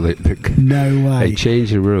club. So no way. They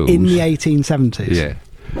changed the rules in the 1870s. Yeah.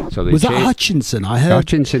 So was that Hutchinson? I heard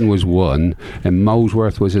Hutchinson was one, and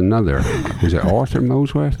Molesworth was another. Was it Arthur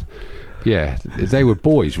Molesworth? Yeah, they were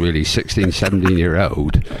boys, really, 16,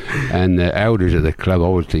 17-year-old, and the elders of the club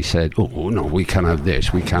obviously said, "Oh no, we can't have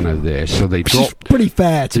this, we can't have this." So they dropped. It's pretty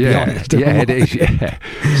fair, to be honest. Yeah, it is. Yeah.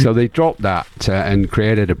 So they dropped that and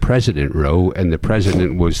created a president role, and the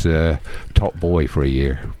president was the top boy for a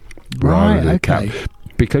year. Right. Okay.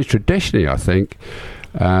 Because traditionally, I think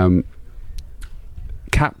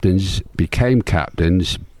captains became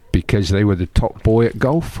captains because they were the top boy at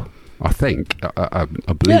golf. I think I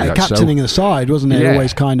believe that. Captaining the side, wasn't it? Yeah.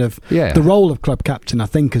 Always kind of the role of club captain. I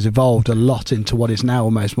think has evolved a lot into what is now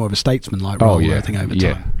almost more of a statesman-like role. I think over time.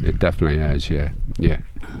 Yeah, it definitely has. Yeah.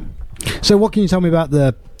 So, what can you tell me about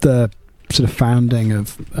the sort of founding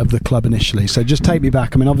of the club initially? So, just take me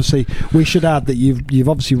back. I mean, obviously, we should add that you've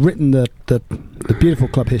obviously written the beautiful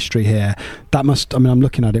club history here. That must, I mean, I'm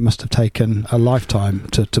looking at it, must have taken a lifetime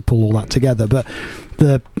to pull all that together. But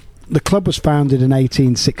the club was founded in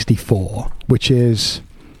 1864, which is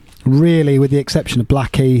really, with the exception of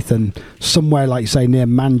Blackheath and somewhere, like you say, near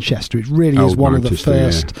Manchester, it really is one of the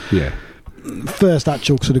first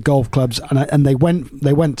actual sort of golf clubs. And they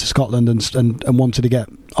went to Scotland and wanted to get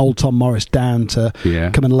old Tom Morris down to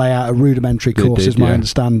come and lay out a rudimentary course, is my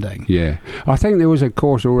understanding. Yeah, I think there was a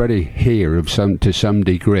course already here to some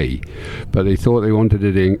degree, but they thought they wanted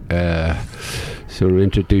to sort of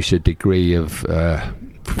introduce a degree of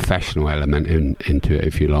professional element into it,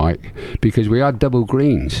 if you like, because we had double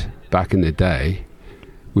greens back in the day,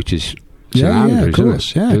 which is of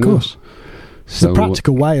course. Of course. It's So a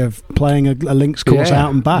practical way of playing a links course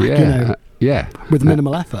out and back, with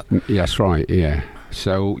minimal effort. That's right. Yeah.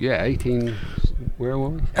 So where were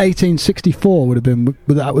we? 1864 would have been.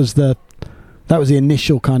 That was the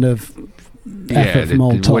initial kind of effort from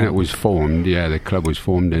old Tom. When it was formed, the club was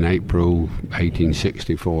formed in April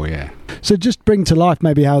 1864. Yeah. So just bring to life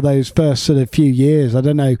maybe how those first sort of few years, I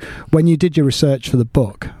don't know, when you did your research for the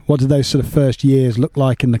book, what did those sort of first years look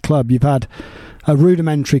like in the club? You've had a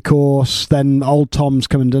rudimentary course, then old Tom's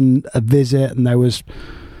come and done a visit, and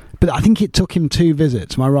but I think it took him 2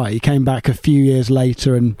 visits, am I right? He came back a few years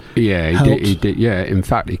later and he did. Yeah, in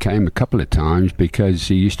fact, he came a couple of times because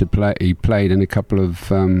he used to play. He played in a couple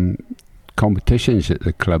of competitions that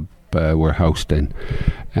the club were hosting.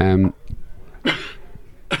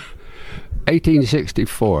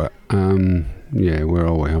 1864. Where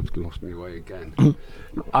are we? I've lost my way again.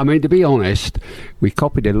 I mean, to be honest, we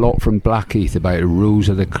copied a lot from Blackheath about the rules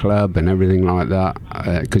of the club and everything like that,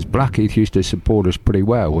 because Blackheath used to support us pretty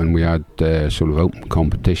well when we had sort of open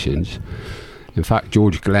competitions. In fact,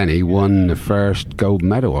 George Glennie won the first gold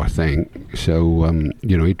medal, I think. So,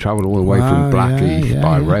 he travelled all the way from Blackheath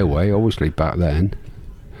by railway, obviously, back then.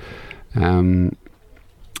 The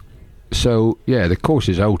course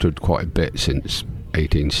has altered quite a bit since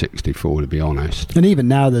 1864, to be honest. And even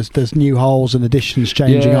now, there's new holes and additions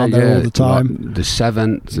changing, aren't there, all the time? Like the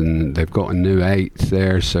 7th, and they've got a new 8th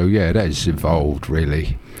there. So, it has evolved,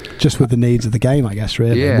 really. Just with the needs of the game, I guess,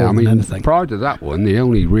 really. Yeah, more than anything. Prior to that one, the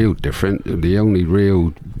only real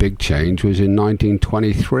big change was in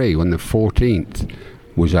 1923 when the 14th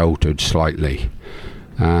was altered slightly.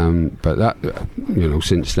 But that,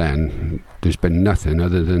 since then, there's been nothing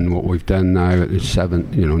other than what we've done now at the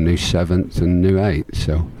 7th, new 7th and new 8th.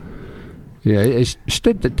 So, it's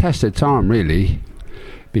stood the test of time, really.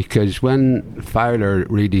 because when Fowler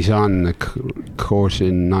redesigned the course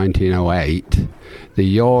in 1908, the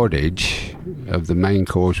yardage of the main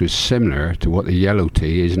course was similar to what the yellow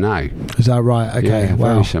tee is now. Is that right? Okay, yeah,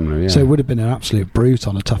 wow. Very similar, yeah. So it would have been an absolute brute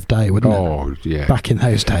on a tough day, wouldn't it? Oh, yeah. Back in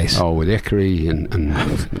those days. Oh, with Hickory and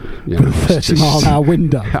you know, 30 mile an hour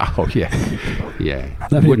wind up. Oh, yeah. Yeah.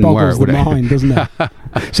 That Wouldn't boggles work, the would it? mind, doesn't it?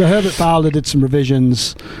 So Herbert Fowler did some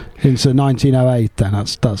revisions into 1908 then.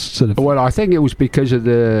 That's sort of... Well, I think it was because of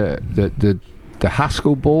the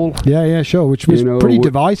Haskell ball. Yeah, sure, which was pretty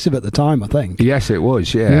divisive at the time, I think. Yes, it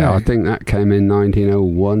was, yeah. I think that came in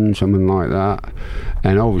 1901, something like that.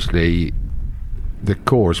 And obviously, the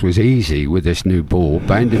course was easy with this new ball.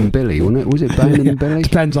 Bounding Billy, wasn't it? Was it Bounding Billy?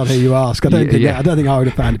 Depends on who you ask. I don't think I would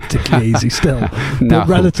have found it particularly easy still. But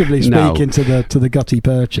relatively speaking to the gutty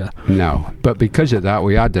percher. No, but because of that,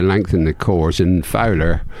 we had to lengthen the course, and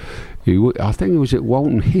Fowler... I think it was at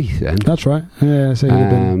Walton Heath then. That's right. Yeah, so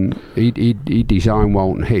he designed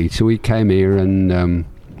Walton Heath, so he came here and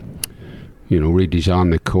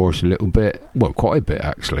redesigned the course a little bit. Well, quite a bit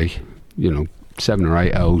actually. 7 or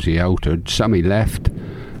 8 holes he altered. Some he left,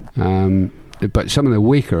 but some of the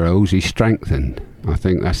weaker holes he strengthened. I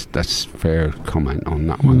think that's fair comment on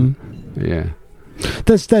that one. Yeah.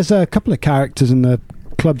 There's a couple of characters in the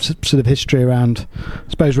club's sort of history around, I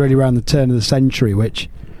suppose, really around the turn of the century, which.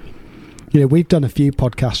 We've done a few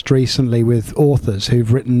podcasts recently with authors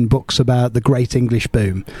who've written books about the Great English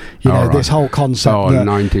Boom. This whole concept.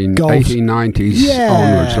 1890s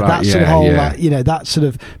onwards. That sort of whole, that sort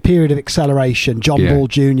of period of acceleration. John Ball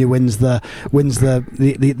Jr. wins the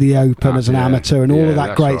Open as an amateur, and all of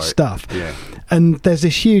that great stuff. Yeah. And there's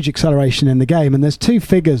this huge acceleration in the game, and there's two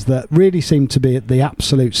figures that really seem to be at the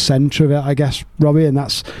absolute centre of it, I guess, Robbie, and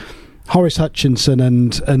that's Horace Hutchinson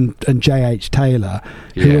and J.H. Taylor,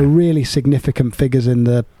 who are really significant figures in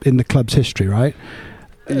the club's history, right?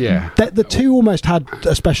 Yeah. The two almost had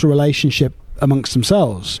a special relationship amongst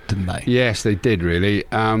themselves, didn't they? Yes, they did, really.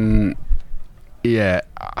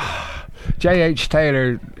 J.H.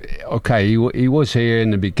 Taylor, okay, he was here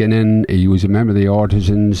in the beginning. He was a member of the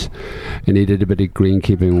Artisans, and he did a bit of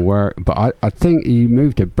greenkeeping work. But I think he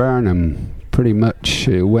moved to Burnham pretty much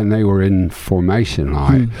when they were in formation,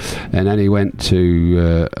 and then he went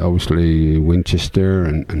to obviously Winchester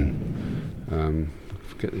and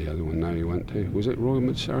forget the other one now he went to. Was it Royal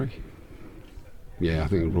Mid-Surrey? Yeah, I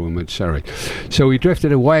think it was Royal Mid-Surrey. So he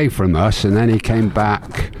drifted away from us, and then he came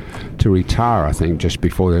back to retire, I think, just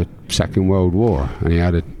before the Second World War, and he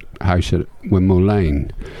had a house at Windmill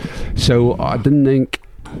Lane. So I didn't think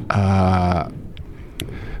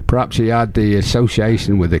perhaps he had the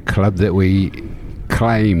association with the club that we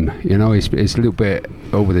claim. It's a little bit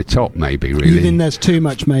over the top, maybe, really. You think there's too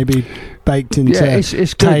much maybe baked into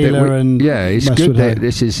it's Taylor and it's Westward good that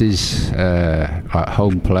this is his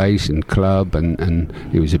home place and club, and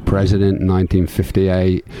he was a president in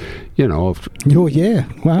 1958. Your year,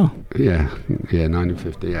 wow. Yeah,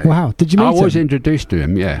 1958. Wow, did you meet him? I was introduced to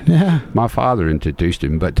him, yeah. My father introduced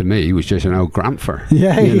him, but to me, he was just an old grandfer.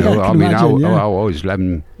 I was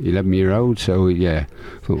 11 year old, so yeah.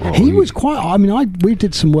 He was quite. We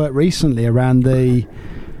did some work recently around the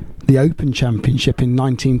Open Championship in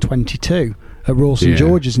 1922 at Royal St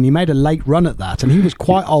George's, and he made a late run at that, and he was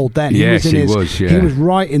quite old then. He was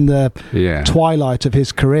right in the twilight of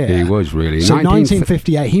his career. He was really. So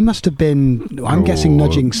 1958, he must have been, I'm guessing,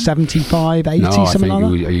 nudging 75, 80, something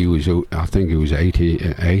like that? I think he was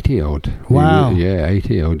 80 odd. Wow.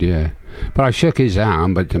 80 odd, yeah. But I shook his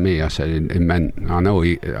arm, but to me, I said it meant, I know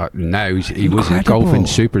he was a golfing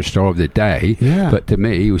superstar of the day, but to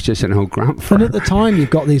me, he was just an old grandfather. And at the time, you've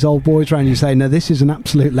got these old boys around you saying, no, this is an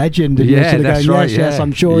absolute legend, and you're sort of going, right, yes,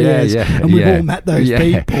 I'm sure he is. And we've all met those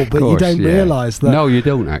people, but you don't realise that. No, you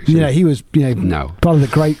don't, actually. He was part of the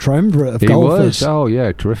great triumvirate of golfers. He was, oh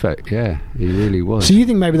yeah, terrific, yeah, he really was. So you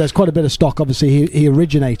think maybe there's quite a bit of stock. Obviously, he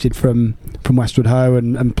originated from Westward Ho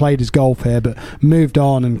and played his golf here, but moved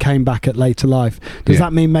on and came back at later life. Does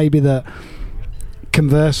that mean maybe that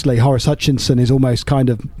conversely Horace Hutchinson is almost kind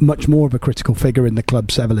of much more of a critical figure in the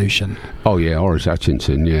club's evolution? Oh yeah, Horace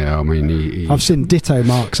Hutchinson, I've seen ditto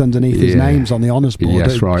marks underneath his names on the honours board.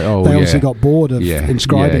 Yes, right. Oh, they obviously got bored of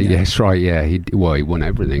inscribing it. Yes, right, yeah. He won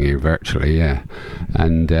everything here virtually, yeah.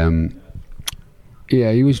 And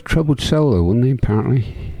he was troubled soul though, wasn't he,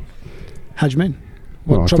 apparently? How do you mean?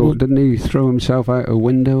 Well, I thought, didn't he throw himself out a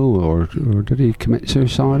window, or did he commit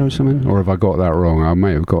suicide or something? Or have I got that wrong? I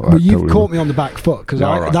may have got that. Well, you've caught me on the back foot, because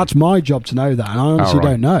that's my job to know that, and I honestly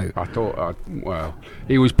don't know. I thought,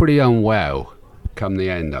 he was pretty unwell come the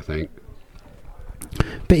end, I think.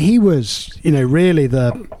 But he was, really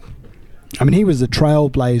I mean, he was the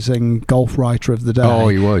trailblazing golf writer of the day. Oh,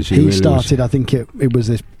 he was. He really started, was. I think it was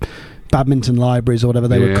this badminton libraries or whatever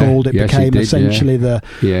they were called. It Yes, became he did, essentially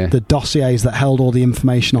the dossiers that held all the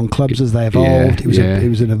information on clubs as they evolved. He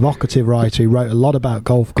was an evocative writer. He wrote a lot about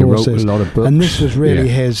golf courses. He wrote a lot of books. And this was really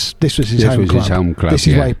his home club. This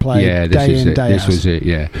is where he played day in, day out. This was it,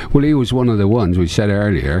 yeah. Well, he was one of the ones, we said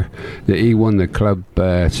earlier, that he won the club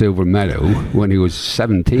silver medal when he was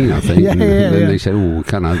 17, I think. Then they said, we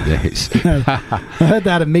can't have this. I heard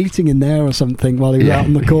they had a meeting in there or something while he was out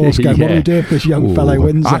on the course going, what do we do if this young fellow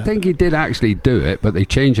wins it? I think he did actually do it, but they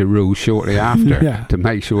changed the rules shortly after to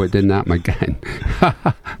make sure it didn't happen again.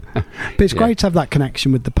 But it's great to have that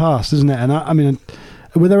connection with the past, isn't it? And I mean,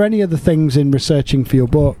 were there any other things in researching for your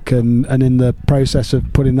book and in the process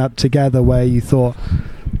of putting that together where you thought,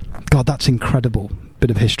 God, that's incredible bit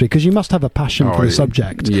of history? Because you must have a passion for the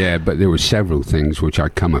subject. Yeah, but there were several things which I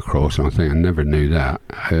come across and I think I never knew that.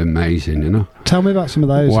 Amazing, you know. Tell me about some of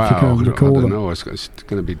those if you can recall them. I don't know, it's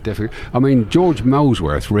going to be difficult. I mean, George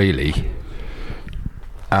Molesworth, really.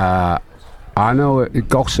 I know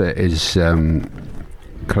Gossett is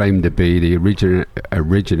claimed to be the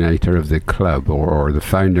originator of the club or the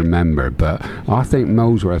founder member, but I think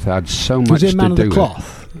Molesworth had so much to do with it. Was he Man of the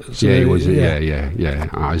Cloth? So he was. Yeah.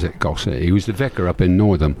 Isaac Gossett. He was the vicar up in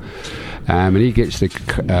Northam, and he gets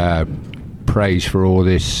the praise for all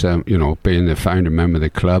this, being the founder member of the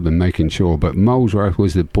club and making sure. But Molesworth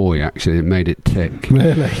was the boy actually that made it tick.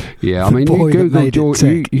 Really? Yeah. I mean,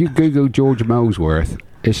 you Google George Molesworth.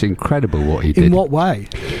 It's incredible what he did. In what way?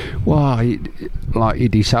 Well, he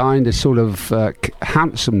designed a sort of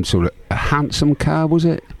handsome car, was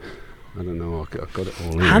it? I don't know. I've got it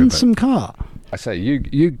all here. Handsome car? I say,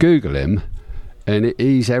 you Google him, and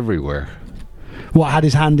he's everywhere. What, had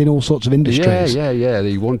his hand in all sorts of industries? Yeah.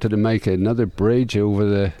 He wanted to make another bridge over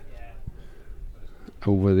the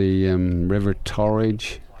River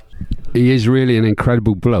Torridge. He is really an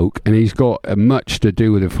incredible bloke, and he's got much to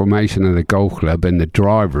do with the formation of the golf club and the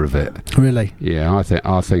driver of it. Really? Yeah,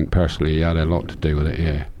 I think personally he had a lot to do with it.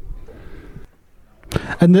 Yeah.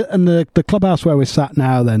 And the clubhouse where we're sat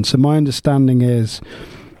now, then. So my understanding is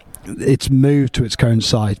it's moved to its current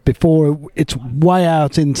site. Before it's way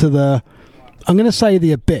out into the, I'm going to say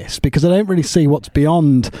the abyss, because I don't really see what's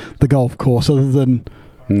beyond the golf course other than.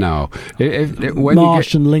 No,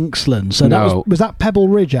 Marsh and Linksland. So no. was that Pebble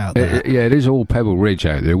Ridge out there? It is all Pebble Ridge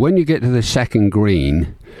out there. When you get to the second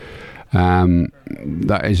green,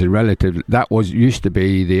 that is a relative. That used to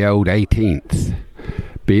be the old 18th.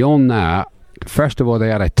 Beyond that, first of all, they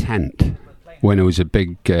had a tent. When there was a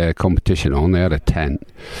big competition on, they had a tent.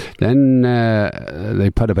 Then they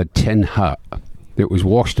put up a tin hut that was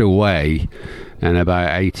washed away in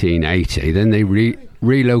about 1880. Then they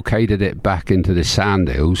relocated it back into the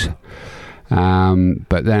Sandhills,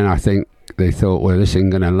 but then I think they thought, well, this ain't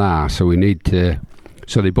going to last, so we need to.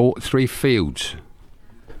 So they bought 3 fields,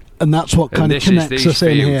 and that's what kind of connects us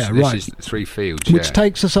in here, right? This is 3 fields, which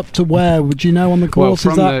takes us up to where? Would you know on the course?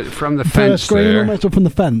 Well, from the fence there, almost, or from the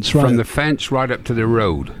fence, right? From the fence right up to the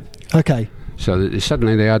road. Okay. So that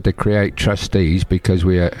suddenly they had to create trustees because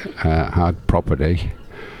we had property.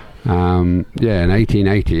 In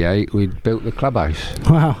 1888 we built the clubhouse.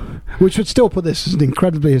 Wow, which would still put this as an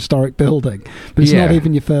incredibly historic building, but it's not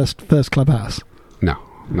even your first clubhouse. No,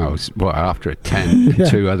 it's after a 10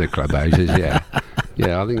 2 other clubhouses. I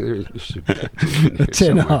think there is a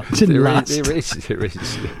tin hut. There is.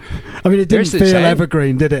 I mean, it didn't feel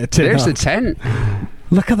evergreen, did it? There's the tent.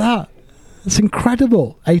 Look at that. It's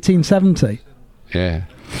incredible. 1870. Yeah.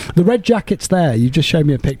 The red jackets there, you just showed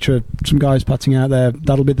me a picture of some guys putting out there.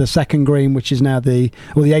 That'll be the second green, which is now the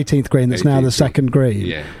 18th green, that's now the second green.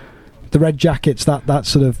 Yeah. The red jackets, that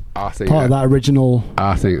sort of part of that original.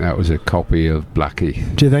 I think that was a copy of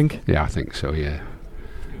Blackie. Do you think? Yeah, I think so, yeah.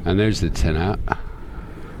 And there's the tin hut.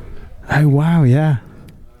 Oh, wow, yeah.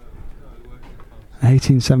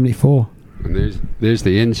 1874. And there's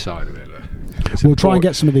the inside of it. We'll try and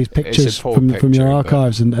get some of these pictures from your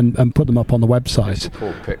archives and put them up on the website. It's a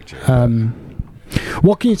poor picture.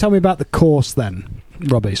 What can you tell me about the course then,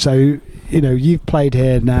 Robbie? So, you've played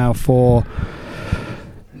here now for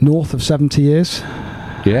north of 70 years.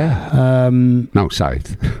 Yeah. No,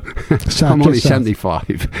 south. I'm only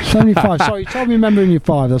 75. 75. Sorry, you told me remembering you're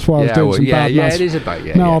 5. That's why I was doing some bad maths. Yeah, it is about,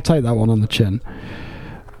 I'll take that one on the chin.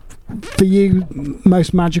 For you,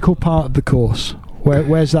 most magical part of the course?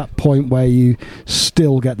 Where's that point where you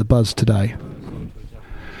still get the buzz today?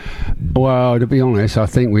 Well, to be honest, I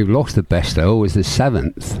think we've lost the best though. Was the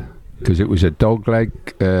 7th, because it was a dog leg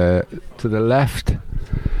to the left.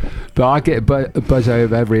 But I get a buzz out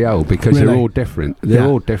of every owl because they're all different. They're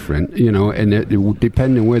all different, and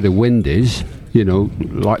depending where the wind is,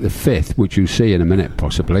 like the fifth, which you'll see in a minute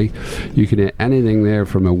possibly, you can hit anything there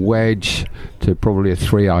from a wedge to probably a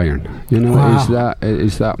 3-iron. Wow.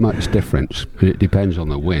 Is that much difference? It depends on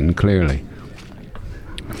the wind, clearly.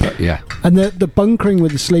 But yeah. And the bunkering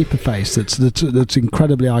with the sleeper face, that's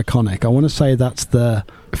incredibly iconic. I want to say that's the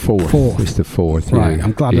fourth. It's the fourth, right. Yeah.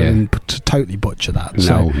 I'm glad I didn't totally butcher that.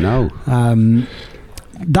 No.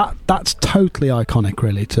 That's totally iconic,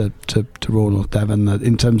 really, to Royal North Devon.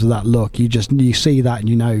 In terms of that look, you see that and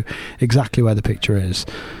you know exactly where the picture is.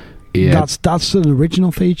 Yeah, that's an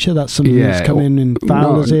original feature. That's something that's come in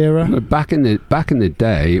Fowler's era. Back in the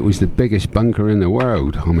day, it was the biggest bunker in the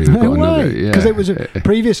world. I mean, because it was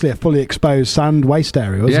previously a fully exposed sand waste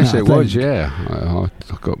area, wasn't it? Yes, it was. Yeah, I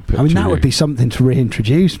got a picture. I mean, that would be something to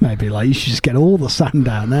reintroduce. Maybe like you should just get all the sand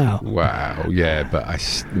out now. Wow. Yeah, but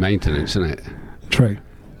it's maintenance, isn't it? True.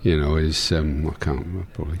 I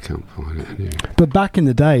probably can't find it anyway. But back in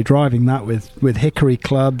the day, driving that with hickory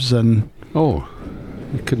clubs and you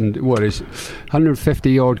couldn't. What is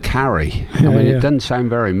 150 yard carry? It doesn't sound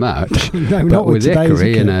very much. No, but with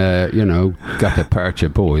hickory and a gutta percha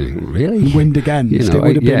boy, really wind against, it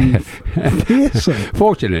would have been fearsome.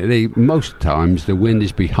 Fortunately, most times the wind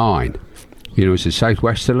is behind. It's a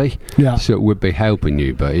southwesterly, so it would be helping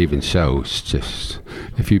you. But even so, it's just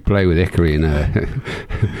if you play with hickory and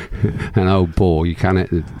an old ball, you can't hit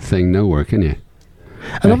the thing nowhere, can you?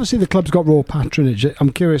 And obviously, the club's got royal patronage.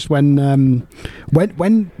 I'm curious when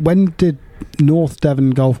did North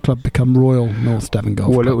Devon Golf Club become Royal North Devon Golf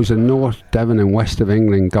Club? Well, it was a North Devon and West of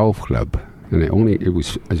England Golf Club. And it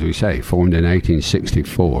was, as we say, formed in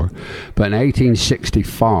 1864. But in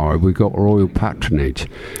 1865, we got royal patronage.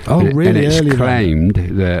 Oh, really? And it's early claimed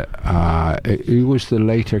that it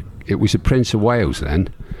was the Prince of Wales then,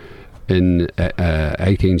 in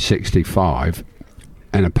 1865.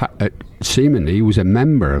 And seemingly he was a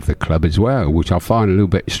member of the club as well, which I find a little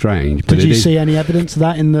bit strange. Did you see any evidence of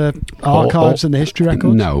that in the archives and the history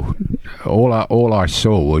records? No. All I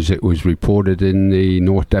saw was it was reported in the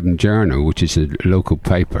North Devon Journal, which is a local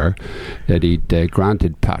paper, that he'd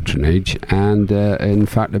granted patronage and in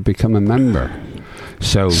fact had become a member.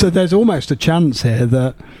 So there's almost a chance here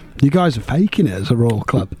that you guys are faking it as a royal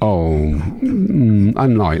club. Oh,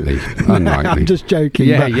 unlikely. I'm just joking.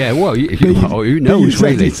 Yeah. Well, who knows,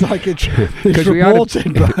 really? It's like it's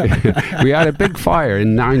reported. We had a big fire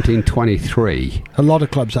in 1923. A lot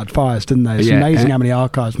of clubs had fires, didn't they? It's amazing how many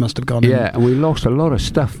archives must have gone in. Yeah, and we lost a lot of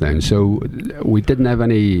stuff then. So we didn't have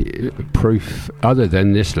any proof other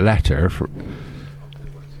than this letter.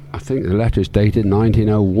 I think the letter's dated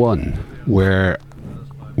 1901, where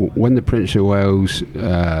when the Prince of Wales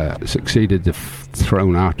succeeded the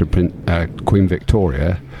throne after Queen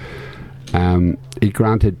Victoria, he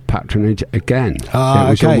granted patronage again. It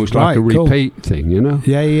was almost like a repeat thing,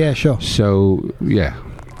 Yeah, sure. So, yeah.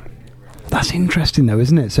 That's interesting, though,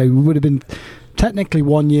 isn't it? So we would have been technically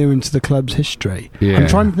 1 year into the club's history. Yeah. I'm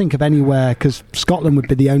trying to think of anywhere, because Scotland would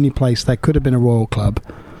be the only place there could have been a royal club.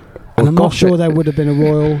 And I'm not sure there would have been a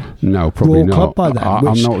royal club by then.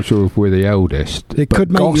 I'm not sure if we're the oldest. It could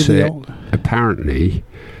make you the old. Apparently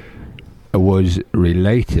was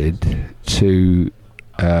related to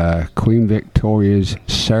Queen Victoria's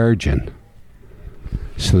surgeon.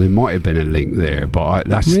 So there might have been a link there, but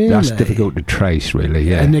that's difficult to trace, really.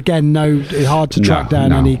 Yeah. And again, hard to track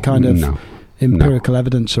down any kind of empirical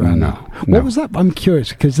evidence around that. What was that? I'm curious,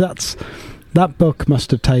 because that book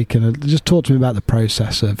must have taken. Just talk to me about the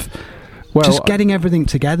process of just getting everything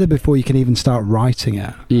together before you can even start writing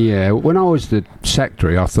it. Yeah, when I was the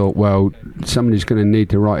secretary, I thought, well, somebody's going to need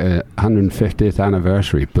to write a 150th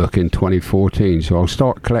anniversary book in 2014, so I'll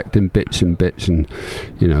start collecting bits and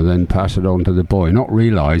then pass it on to the boy, not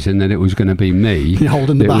realising that it was going to be me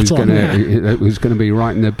holding the baton. It was going to be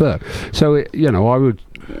writing the book. So I would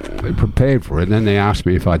prepared for it. Then they asked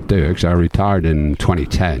me if I'd do it, because I retired in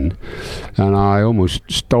 2010, and I almost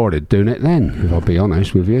started doing it then, if I'll be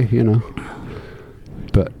honest with you.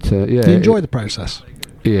 But you enjoy the process?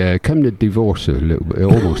 Yeah, come to divorce a little bit,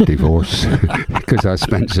 almost divorce, because I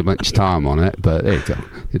spent so much time on it. But there you go.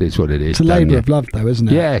 It is what it is. It's a labour of love, though, isn't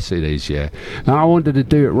it? Yes, it is. Yeah, and I wanted to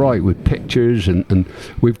do it right with pictures, and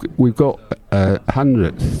we've got a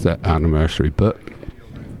 100th anniversary book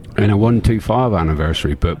and a 125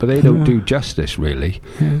 anniversary book, but they don't do justice, really.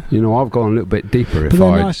 I've gone a little bit deeper. But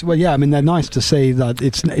they're nice. Well, yeah, I mean, they're nice to see that.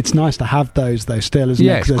 It's nice to have those, though, still, isn't it?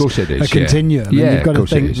 Yes, of course it is. A continuum. Yeah, you've got to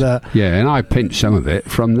think that. Yeah, and I pinched some of it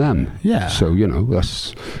from them. Yeah. So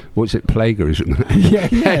that's what's it, plagiarism? yeah.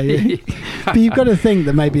 But you've got to think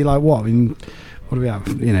that maybe, like, what? I mean, what do we have?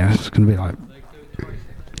 You know, it's going to be like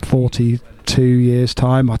 42 years'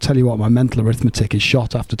 time. I tell you what, my mental arithmetic is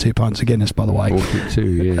shot after 2 pints of Guinness, by the way. 42,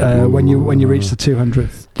 yeah. When you reach the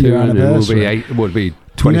 200th year anniversary, would be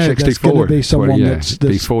 2064. There's going to be someone that's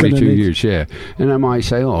be 42 years, yeah. And I might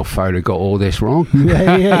say, "Oh, Fowler got all this wrong."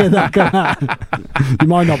 yeah. You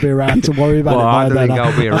might not be around to worry about it. I don't think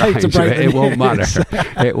I'll be around. It won't matter. news.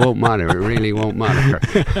 It won't matter. It really won't matter.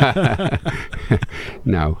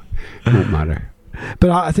 No, it won't matter.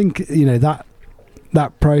 But I think, you know,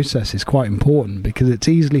 that process is quite important because it's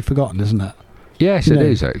easily forgotten, isn't it? Yes, it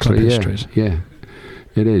is actually. Yeah,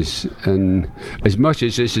 it is. And as much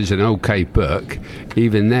as this is an okay book,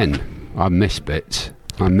 even then, I miss bits.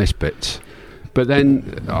 But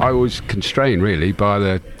then I was constrained really by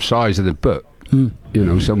the size of the book. You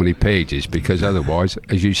know, so many pages, because otherwise,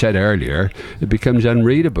 as you said earlier, it becomes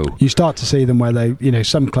unreadable. You start to see them where they, you know,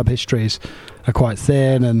 some club histories are quite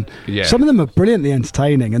thin, and some of them are brilliantly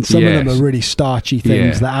entertaining, and some of them are really starchy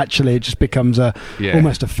things that actually it just becomes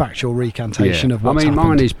almost a factual recantation of what's happened.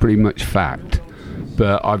 Mine is pretty much fact,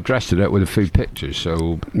 but I've dressed it up with a few pictures,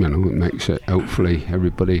 so you know it makes it. Hopefully,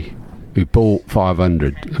 everybody who bought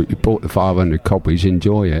the 500 copies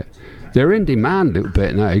enjoy it. They're in demand a little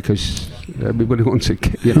bit now because everybody wants to,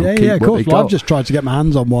 keep of course. Well, I've just tried to get my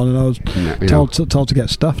hands on one, and I was told to get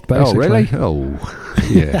stuffed. Basically. Oh, really? Oh,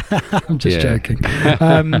 yeah. I'm just joking.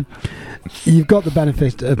 You've got the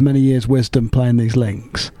benefit of many years' wisdom playing these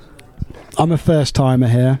links. I'm a first timer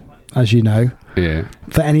here, as you know. Yeah.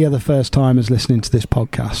 For any other first timers listening to this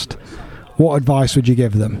podcast, what advice would you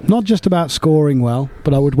give them? Not just about scoring well,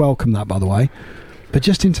 but I would welcome that, by the way. But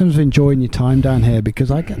just in terms of enjoying your time down here, because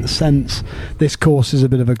I get the sense this course is a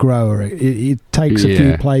bit of a grower. It takes a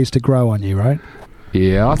few plays to grow on you, right?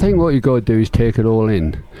 Yeah, I think what you've got to do is take it all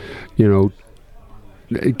in. You know,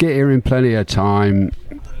 get here in plenty of time,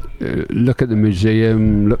 look at the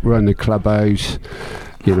museum, look around the clubhouse,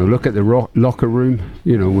 you know, look at the locker room,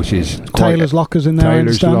 you know, which is Taylor's lockers in there.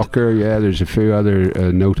 Taylor's locker, there's a few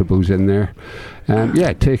other notables in there.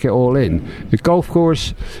 Take it all in. The golf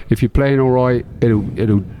course, if you're playing all right,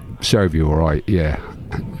 it'll serve you all right,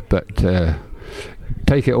 but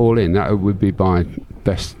take it all in. That would be my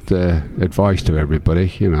best advice to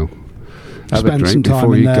everybody, you know. Spend some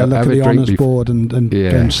time in there, look at the honours board and go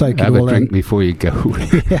and soak it all in. Have a drink before you go.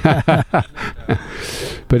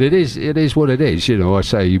 But it is what it is, you know. I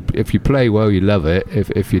say, if you play well, you love it.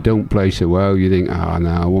 If you don't play so well, you think, no,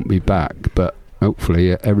 I won't be back. But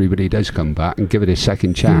hopefully everybody does come back and give it a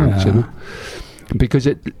second chance, you know. Because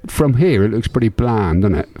from here it looks pretty bland,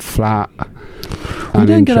 doesn't it? Flat. You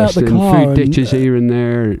don't get out the car. Few ditches here and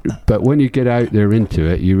there, but when you get out there into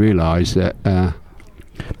it, you realise that.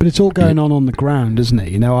 But it's all going on the ground, isn't it?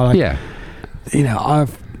 You know, You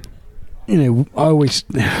know, I always,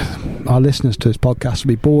 our listeners to this podcast will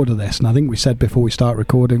be bored of this, and I think we said before we start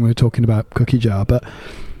recording, we were talking about cookie jar, but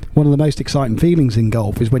one of the most exciting feelings in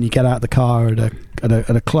golf is when you get out of the car at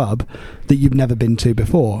a club that you've never been to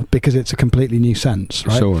before, because it's a completely new sense,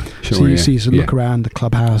 right? Sure. So you look around the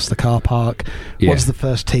clubhouse, the car park. What does the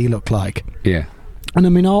first tee look like? Yeah. And I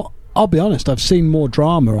mean, I'll be honest, I've seen more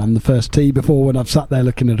drama on the first tee before when I've sat there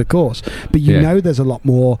looking at a course. But you know there's a lot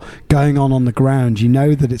more going on the ground. You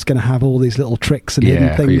know that it's going to have all these little tricks and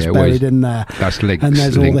hidden things buried in there. That's links. And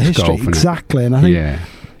there's all the history. Golf, exactly. And I think,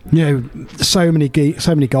 you know, so many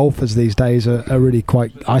golfers these days are really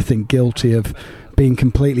quite, I think, guilty of being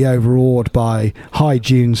completely overawed by high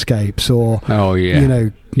dunescapes or, you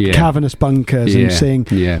know, cavernous bunkers and seeing,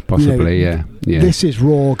 possibly, you know, this is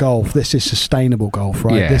raw golf, this is sustainable golf,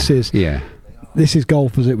 right? This is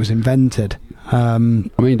golf as it was invented. I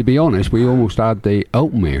mean, to be honest, we almost had the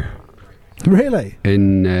Open here. Really?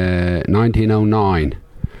 In 1909.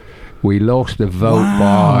 We lost the vote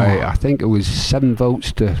by, I think it was 7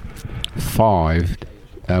 votes to 5.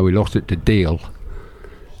 We lost it to Deal.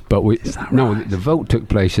 But the vote took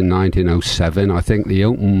place in 1907. I think the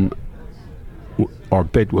Open, our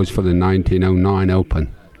bid was for the 1909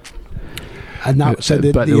 Open. And that, so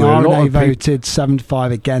the RNA voted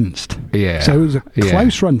 7-5 against. Yeah. So it was a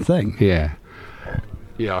close run thing. Yeah.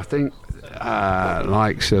 Yeah, I think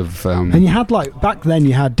likes of... and you had, back then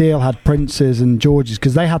you had Deal had Princes and Georges,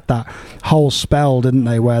 because they had that whole spell, didn't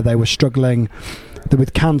they, where they were struggling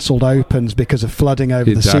with cancelled Opens because of flooding over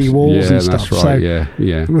the sea walls and stuff. That's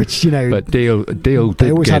right, Which, you know... But Deal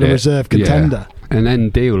they always had a reserve contender. Yeah. And then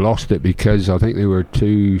Deal lost it because I think they were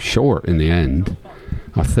too short in the end,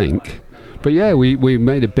 I think. But we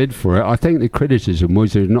made a bid for it. I think the criticism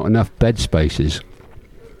was there's not enough bed spaces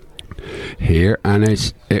here, and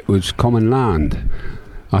it was common land.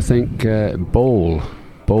 I think Ball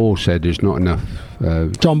Ball said there's not enough.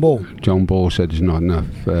 John Ball. John Ball said there's not enough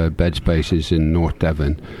bed spaces in North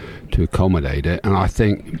Devon to accommodate it, and I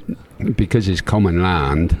think because it's common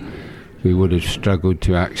land, we would have struggled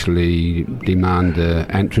to actually demand an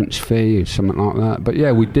entrance fee or something like that. But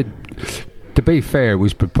yeah, we did. To be fair, it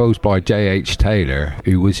was proposed by J.H. Taylor,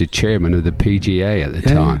 who was the chairman of the PGA at the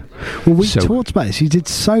time. Well, we talked about this. He did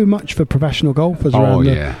so much for professional golfers.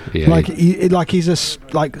 He's a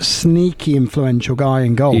sneaky influential guy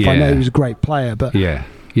in golf. I know he was a great player, but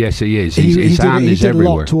yes, he is. He his hand is did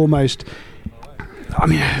everywhere. a lot to almost. I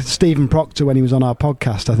mean, Stephen Proctor, when he was on our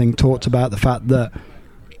podcast, I think talked about the fact that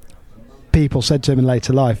people said to him in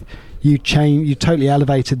later life, you totally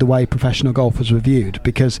elevated the way professional golfers were viewed,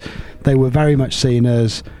 because they were very much seen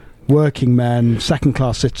as working men,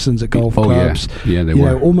 second-class citizens at golf clubs. They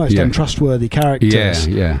were almost untrustworthy characters.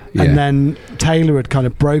 Yeah. And then Taylor had kind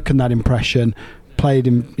of broken that impression, played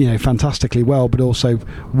him, fantastically well, but also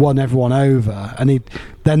won everyone over. And he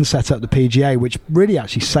then set up the PGA, which really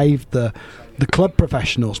actually saved the club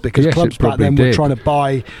professionals, because clubs back then were trying to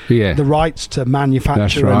buy the rights to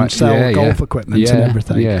manufacture and sell golf equipment and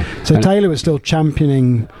everything. So Taylor was still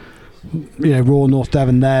championing Royal North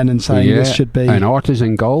Devon then, and saying this should be. And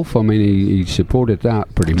artisan golf, I mean, he supported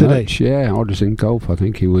that pretty much. Yeah, artisan golf. I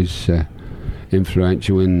think he was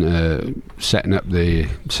influential in setting up the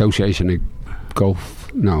Association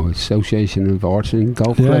of Artisan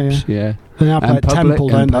Golf Clubs. Yeah. They now play at Temple,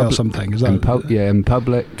 don't they, or something? Is that in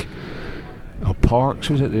public. Or Parks,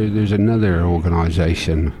 was it? There's another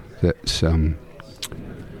organisation that's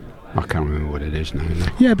I can't remember what it is now.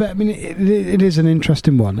 Yeah, but I mean, it is an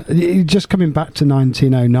interesting one. Just coming back to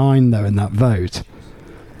 1909, though, in that vote,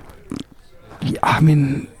 I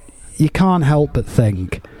mean, you can't help but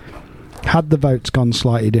think, had the votes gone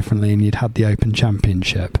slightly differently and you'd had the Open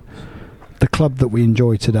Championship, the club that we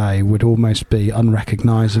enjoy today would almost be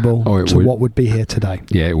unrecognisable to what would be here today.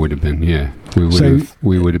 Yeah, it would have been. Yeah,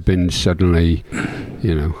 we would have been suddenly,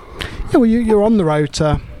 Yeah, well, you're on the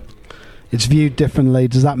rota. It's viewed differently.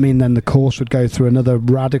 Does that mean then the course would go through another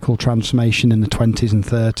radical transformation in the 20s and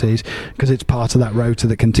 30s because it's part of that rota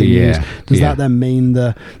that continues? Does that then mean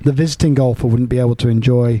the visiting golfer wouldn't be able to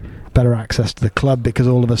enjoy better access to the club, because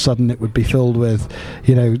all of a sudden it would be filled with,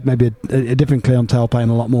 maybe a different clientele paying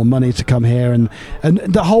a lot more money to come here, and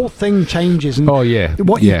the whole thing changes. And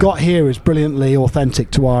what you've got here is brilliantly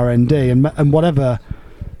authentic to RND, and whatever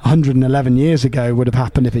 111 years ago would have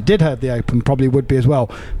happened if it did have the Open probably would be as well.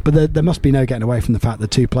 But there must be no getting away from the fact that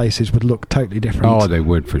two places would look totally different. Oh, they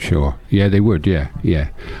would, for sure. Yeah, they would. Yeah.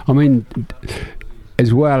 I mean,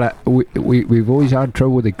 as well, we've always had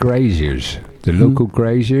trouble with the graziers. The local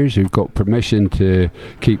graziers who've got permission to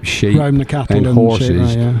keep sheep and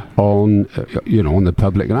horses on the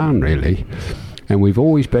public land, really, and we've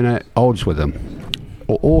always been at odds with them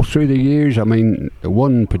all through the years. I mean,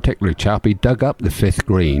 one particular chap, he dug up the fifth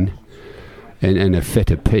green in a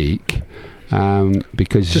fit of pique,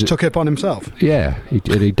 because just took it upon himself. Yeah,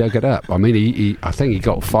 he dug it up. I mean, I think he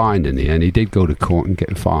got fined in the end. He did go to court and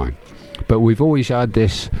get fined, but we've always had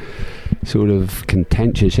this sort of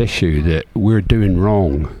contentious issue that we're doing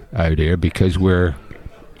wrong out here because we're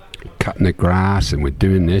cutting the grass and we're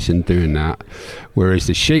doing this and doing that, whereas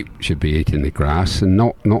the sheep should be eating the grass and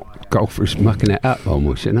not golfers mucking it up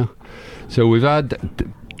almost, So we've had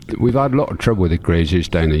a lot of trouble with the graziers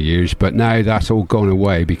down the years, but now that's all gone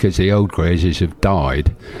away because the old graziers have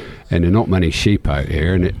died and there are not many sheep out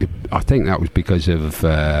here, and I think that was because of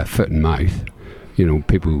foot and mouth.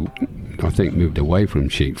 People, I think, moved away from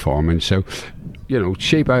sheep farming. So,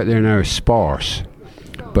 sheep out there now are sparse.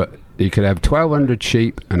 But you could have 1,200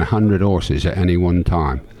 sheep and 100 horses at any one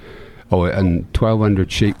time. Oh, and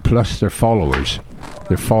 1,200 sheep plus their followers,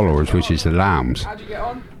 which is the lambs.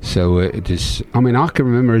 So it is. I mean, I can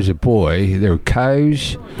remember as a boy, there were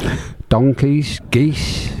cows, donkeys,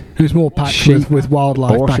 geese. It was more packed with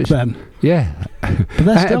wildlife horses. Back then. Yeah. But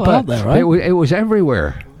they're still out there, right? It was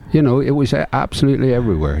everywhere. It was absolutely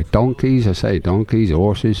everywhere. Donkeys,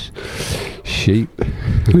 horses, sheep.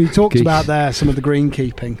 We talked about there some of the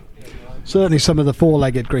greenkeeping. Certainly some of the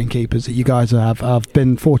four-legged greenkeepers that you guys have. I've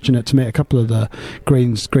been fortunate to meet a couple of the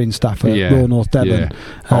green staff at Royal North Devon.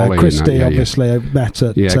 Christy, obviously, I met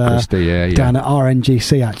at down at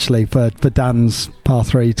RNGC, actually, for Dan's par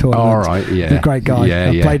 3 tournament. All right, The great guy.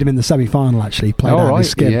 I played him in the semi-final, actually. Played out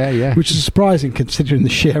his skin, which is surprising considering the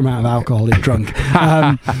sheer amount of alcohol he'd drunk.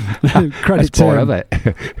 Credit to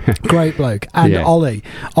him. Great bloke. And Ollie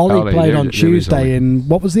played on Tuesday in...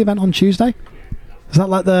 What was the event on Tuesday? Is that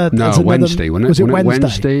like Wednesday, wasn't it? Was it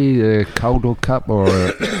Wednesday, the Caldwell Cup, or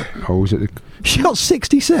was it the... She got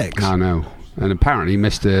 66. I know. And apparently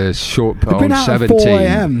missed a short put They've been on out 17. at 4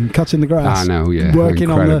 a.m. cutting the grass. I know, yeah. Working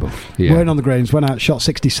incredible. working on the greens. Went out, shot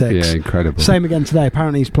 66. Yeah, incredible. Same again today.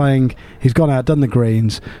 Apparently he's gone out, done the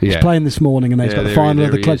greens. He's playing this morning, and they've got the final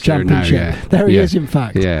of the club championship. There he is, in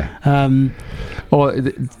fact. Yeah. To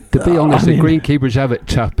be honest, the greenkeepers have it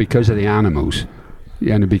tough because of the animals.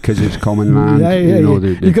 And because it's common land.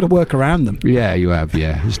 You've got to work around them. Yeah, you have,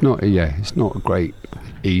 it's not a great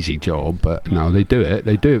easy job, but no, they do it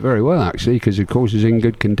very well, actually, because the course is in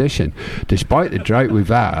good condition. Despite the drought we've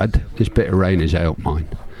had, this bit of rain has helped mine.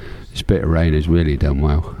 This bit of rain has really done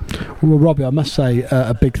well. Well, Robbie, I must say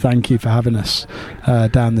a big thank you for having us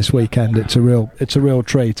down this weekend. It's a real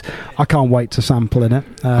treat. I can't wait to sample in it.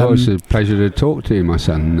 It's a pleasure to talk to you, my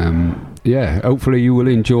son. Hopefully you will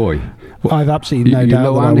enjoy. I've absolutely no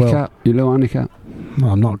doubt that I will. You're low handicap?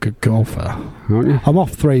 Well, I'm not a good golfer, aren't you? I'm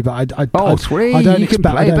off 3, but I three. I don't you expect.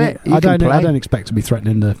 Can play a bit. I don't expect to be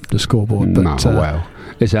threatening the scoreboard. But, well,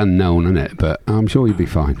 it's unknown, isn't it? But I'm sure you'll be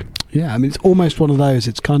fine. Yeah, I mean, it's almost one of those.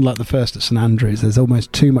 It's kind of like the first at St Andrews. There's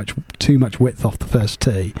almost too much width off the first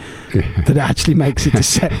tee that it actually makes it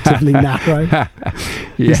deceptively narrow.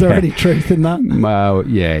 Is there any truth in that? Well,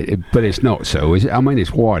 yeah, but it's not so. Is it? I mean,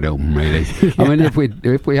 it's wide open, really. I mean, if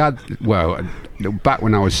we had, back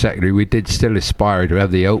when I was secretary, we did still aspire to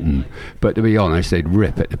have the Open, but to be honest, they'd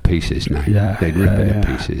rip it to pieces now. Yeah, they'd rip it to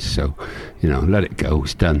pieces. So, let it go.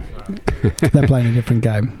 It's done. They're playing a different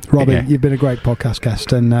game. Robbie, you've been a great podcast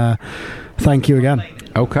guest, and thank you again.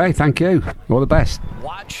 Okay, thank you. All the best.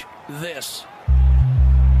 Watch this.